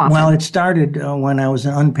 How often? Well, it started when I was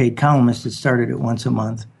an unpaid columnist. It started at once a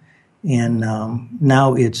month. And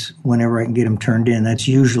now it's whenever I can get them turned in. That's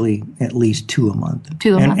usually at least 2 a month.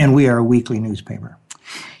 2 a month. And we are a weekly newspaper.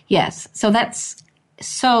 Yes. So that's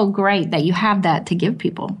so great that you have that to give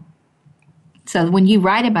people. So when you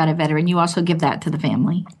write about a veteran, you also give that to the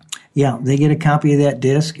family. Yeah, they get a copy of that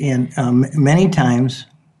disc. And many times,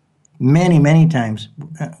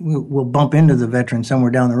 we'll bump into the veteran somewhere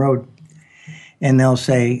down the road. And they'll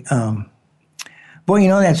say, boy, you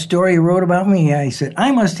know that story you wrote about me? Yeah, he said,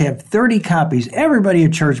 I must have 30 copies. Everybody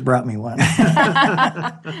at church brought me one.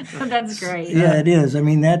 That's great. Yeah, it is. I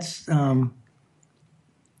mean, that's what,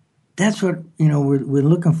 we're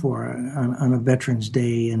looking for on a Veterans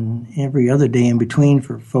Day and every other day in between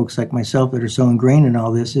for folks like myself that are so ingrained in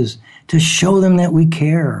all this, is to show them that we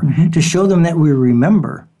care, to show them that we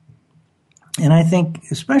remember. And I think,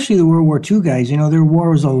 especially the World War II guys, their war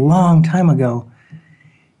was a long time ago.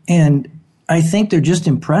 And I think they're just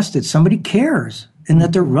impressed that somebody cares and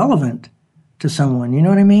that they're relevant to someone. You know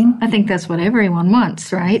what I mean? I think that's what everyone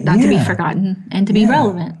wants, right? Not to be forgotten and to be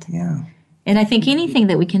relevant. Yeah. And I think anything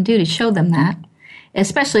that we can do to show them that,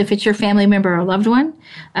 especially if it's your family member or loved one,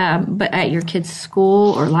 but at your kid's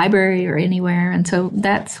school or library or anywhere. And so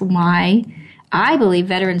that's why I believe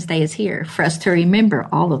Veterans Day is here, for us to remember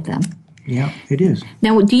all of them. Yeah, it is.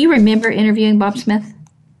 Now, do you remember interviewing Bob Smith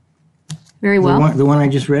very well? The one I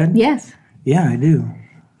just read? Yes. Yeah, I do.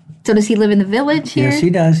 So does he live in the village here? Yes, he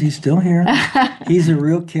does. He's still here. He's a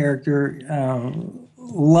real character,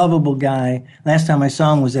 lovable guy. Last time I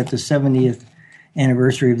saw him was at the 70th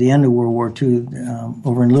anniversary of the end of World War II.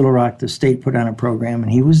 Over in Little Rock, the state put on a program,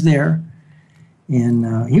 and he was there.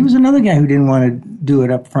 And he was another guy who didn't want to do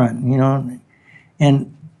it up front,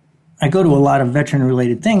 And I go to a lot of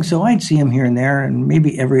veteran-related things, so I'd see him here and there, and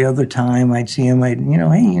maybe every other time I'd see him, hey,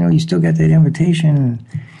 you still got that invitation? And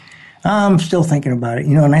I'm still thinking about it,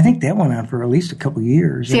 and I think that went on for at least a couple of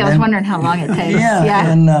years. See, I was wondering how long it takes.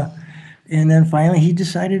 Yeah. And then finally he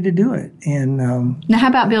decided to do it. And now, how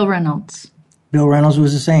about Bill Reynolds? Bill Reynolds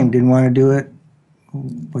was the same. Didn't want to do it.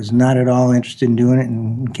 Was not at all interested in doing it,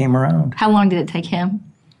 and came around. How long did it take him?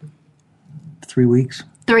 3 weeks.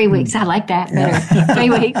 3 weeks. I like that better. 3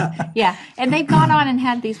 weeks. Yeah. And they've gone on and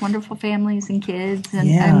had these wonderful families and kids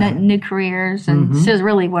and new careers. And so it's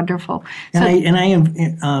really wonderful. And I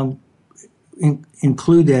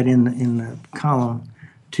include that in the column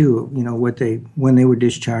too, when they were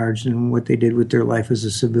discharged and what they did with their life as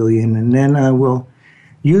a civilian. And then I will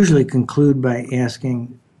usually conclude by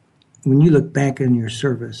asking, when you look back on your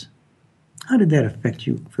service, how did that affect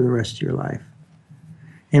you for the rest of your life?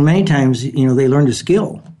 And many times, they learned a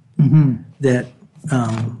skill that,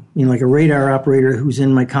 like a radar operator who's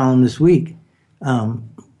in my column this week,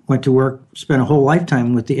 went to work, spent a whole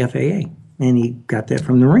lifetime with the FAA, and he got that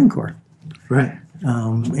from the Marine Corps. Right.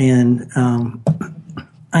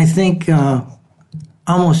 I think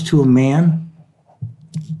almost to a man,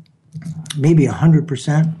 maybe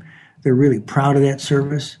 100%, they're really proud of that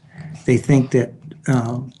service. They think that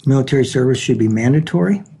military service should be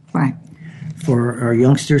mandatory. Right. For our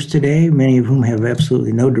youngsters today, many of whom have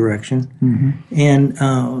absolutely no direction. And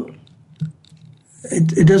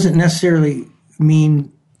it doesn't necessarily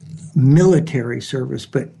mean military service,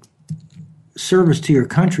 but service to your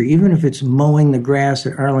country, even if it's mowing the grass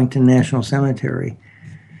at Arlington National Cemetery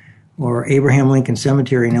or Abraham Lincoln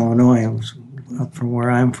Cemetery in Illinois, up from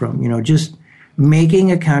where I'm from, just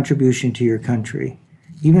making a contribution to your country,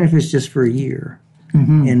 even if it's just for a year.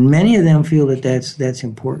 And many of them feel that that's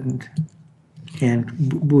important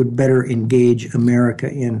and would better engage America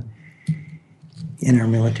in our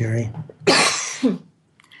military.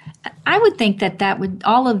 I would think that would,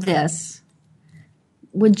 all of this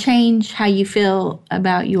would change how you feel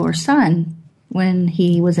about your son when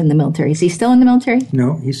he was in the military. Is he still in the military?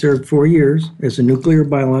 No, he served 4 years as a nuclear,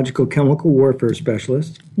 biological, chemical warfare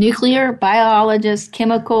specialist. Nuclear, biologist,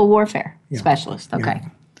 chemical warfare specialist. Okay. Yeah.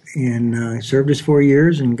 And served his 4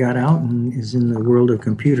 years and got out and is in the world of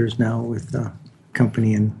computers now with a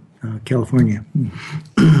company in California.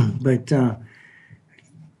 But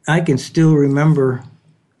I can still remember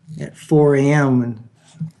at 4 a.m. and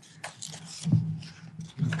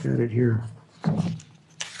I've got it here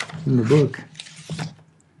in the book.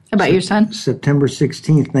 About your son? September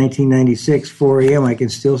 16th, 1996, 4 a.m. I can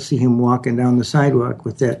still see him walking down the sidewalk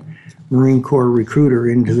with that Marine Corps recruiter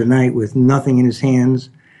into the night with nothing in his hands,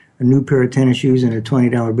 a new pair of tennis shoes, and a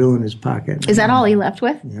 $20 bill in his pocket. Is that all he left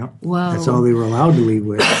with? Yeah. Whoa. That's all they were allowed to leave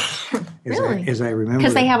with. Really? As I remember.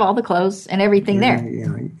 Because they have all the clothes and everything there.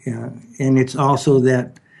 Yeah. And it's also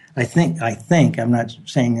that I think, I'm not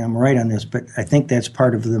saying I'm right on this, but I think that's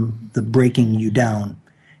part of the breaking you down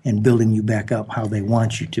and building you back up how they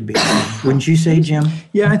want you to be. Wouldn't you say, Jim?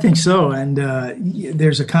 Yeah, I think so. And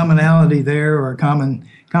there's a commonality there, or a common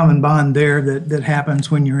bond there that happens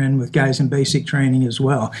when you're in with guys in basic training as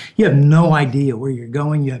well. You have no idea where you're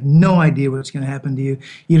going. You have no idea what's going to happen to you.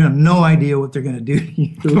 You have no idea what they're going to do to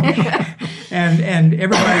you. and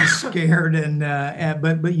everybody's scared.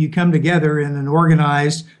 But you come together in an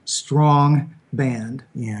organized, strong band.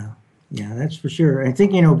 Yeah, that's for sure. I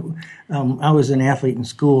think, I was an athlete in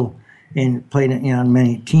school and played on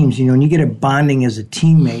many teams, and you get a bonding as a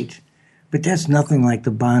teammate, but that's nothing like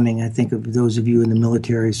the bonding, I think, of those of you in the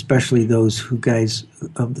military, especially those guys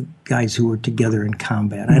who were together in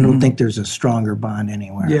combat. I don't think there's a stronger bond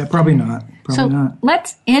anywhere. Yeah, probably not.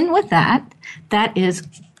 Let's end with that. That is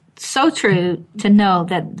so true, to know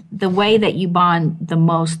that the way that you bond the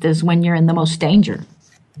most is when you're in the most danger,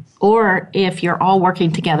 or if you're all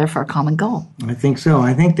working together for a common goal. I think so.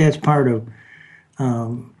 I think that's part of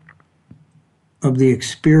the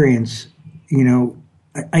experience.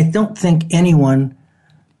 I don't think anyone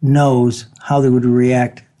knows how they would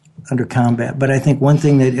react under combat, but I think one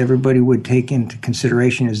thing that everybody would take into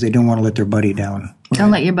consideration is they don't want to let their buddy down.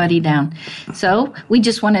 Don't let your buddy down. So we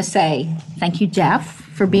just want to say thank you, Jeff,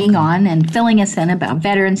 for being on and filling us in about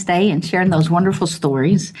Veterans Day and sharing those wonderful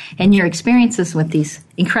stories and your experiences with these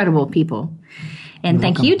incredible people. And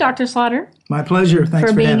thank you, Dr. Slaughter. My pleasure. Thanks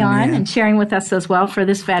for being having on me, and sharing with us as well for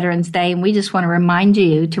this Veterans Day. And we just want to remind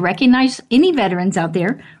you to recognize any veterans out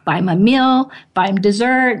there. Buy them a meal, buy them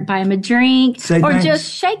dessert, buy them a drink, Say or thanks.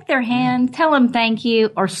 just shake their hand, tell them thank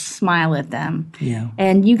you, or smile at them. Yeah.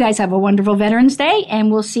 And you guys have a wonderful Veterans Day,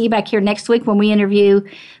 and we'll see you back here next week when we interview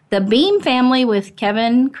the Beam family with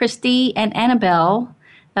Kevin, Christy, and Annabelle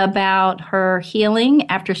about her healing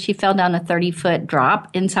after she fell down a 30-foot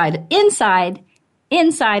drop inside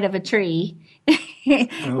of a tree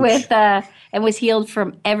and was healed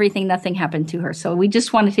from everything. Nothing happened to her. So we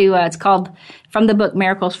just wanted to, it's called from the book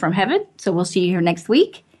Miracles from Heaven. So we'll see you here next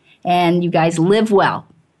week. And you guys live well.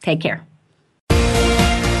 Take care.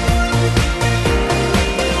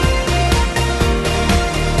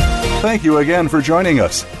 Thank you again for joining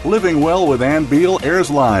us. Living Well with Ann Beal airs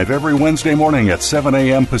live every Wednesday morning at 7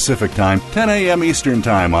 a.m. Pacific Time, 10 a.m. Eastern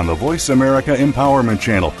Time on the Voice America Empowerment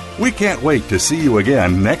Channel. We can't wait to see you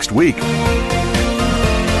again next week.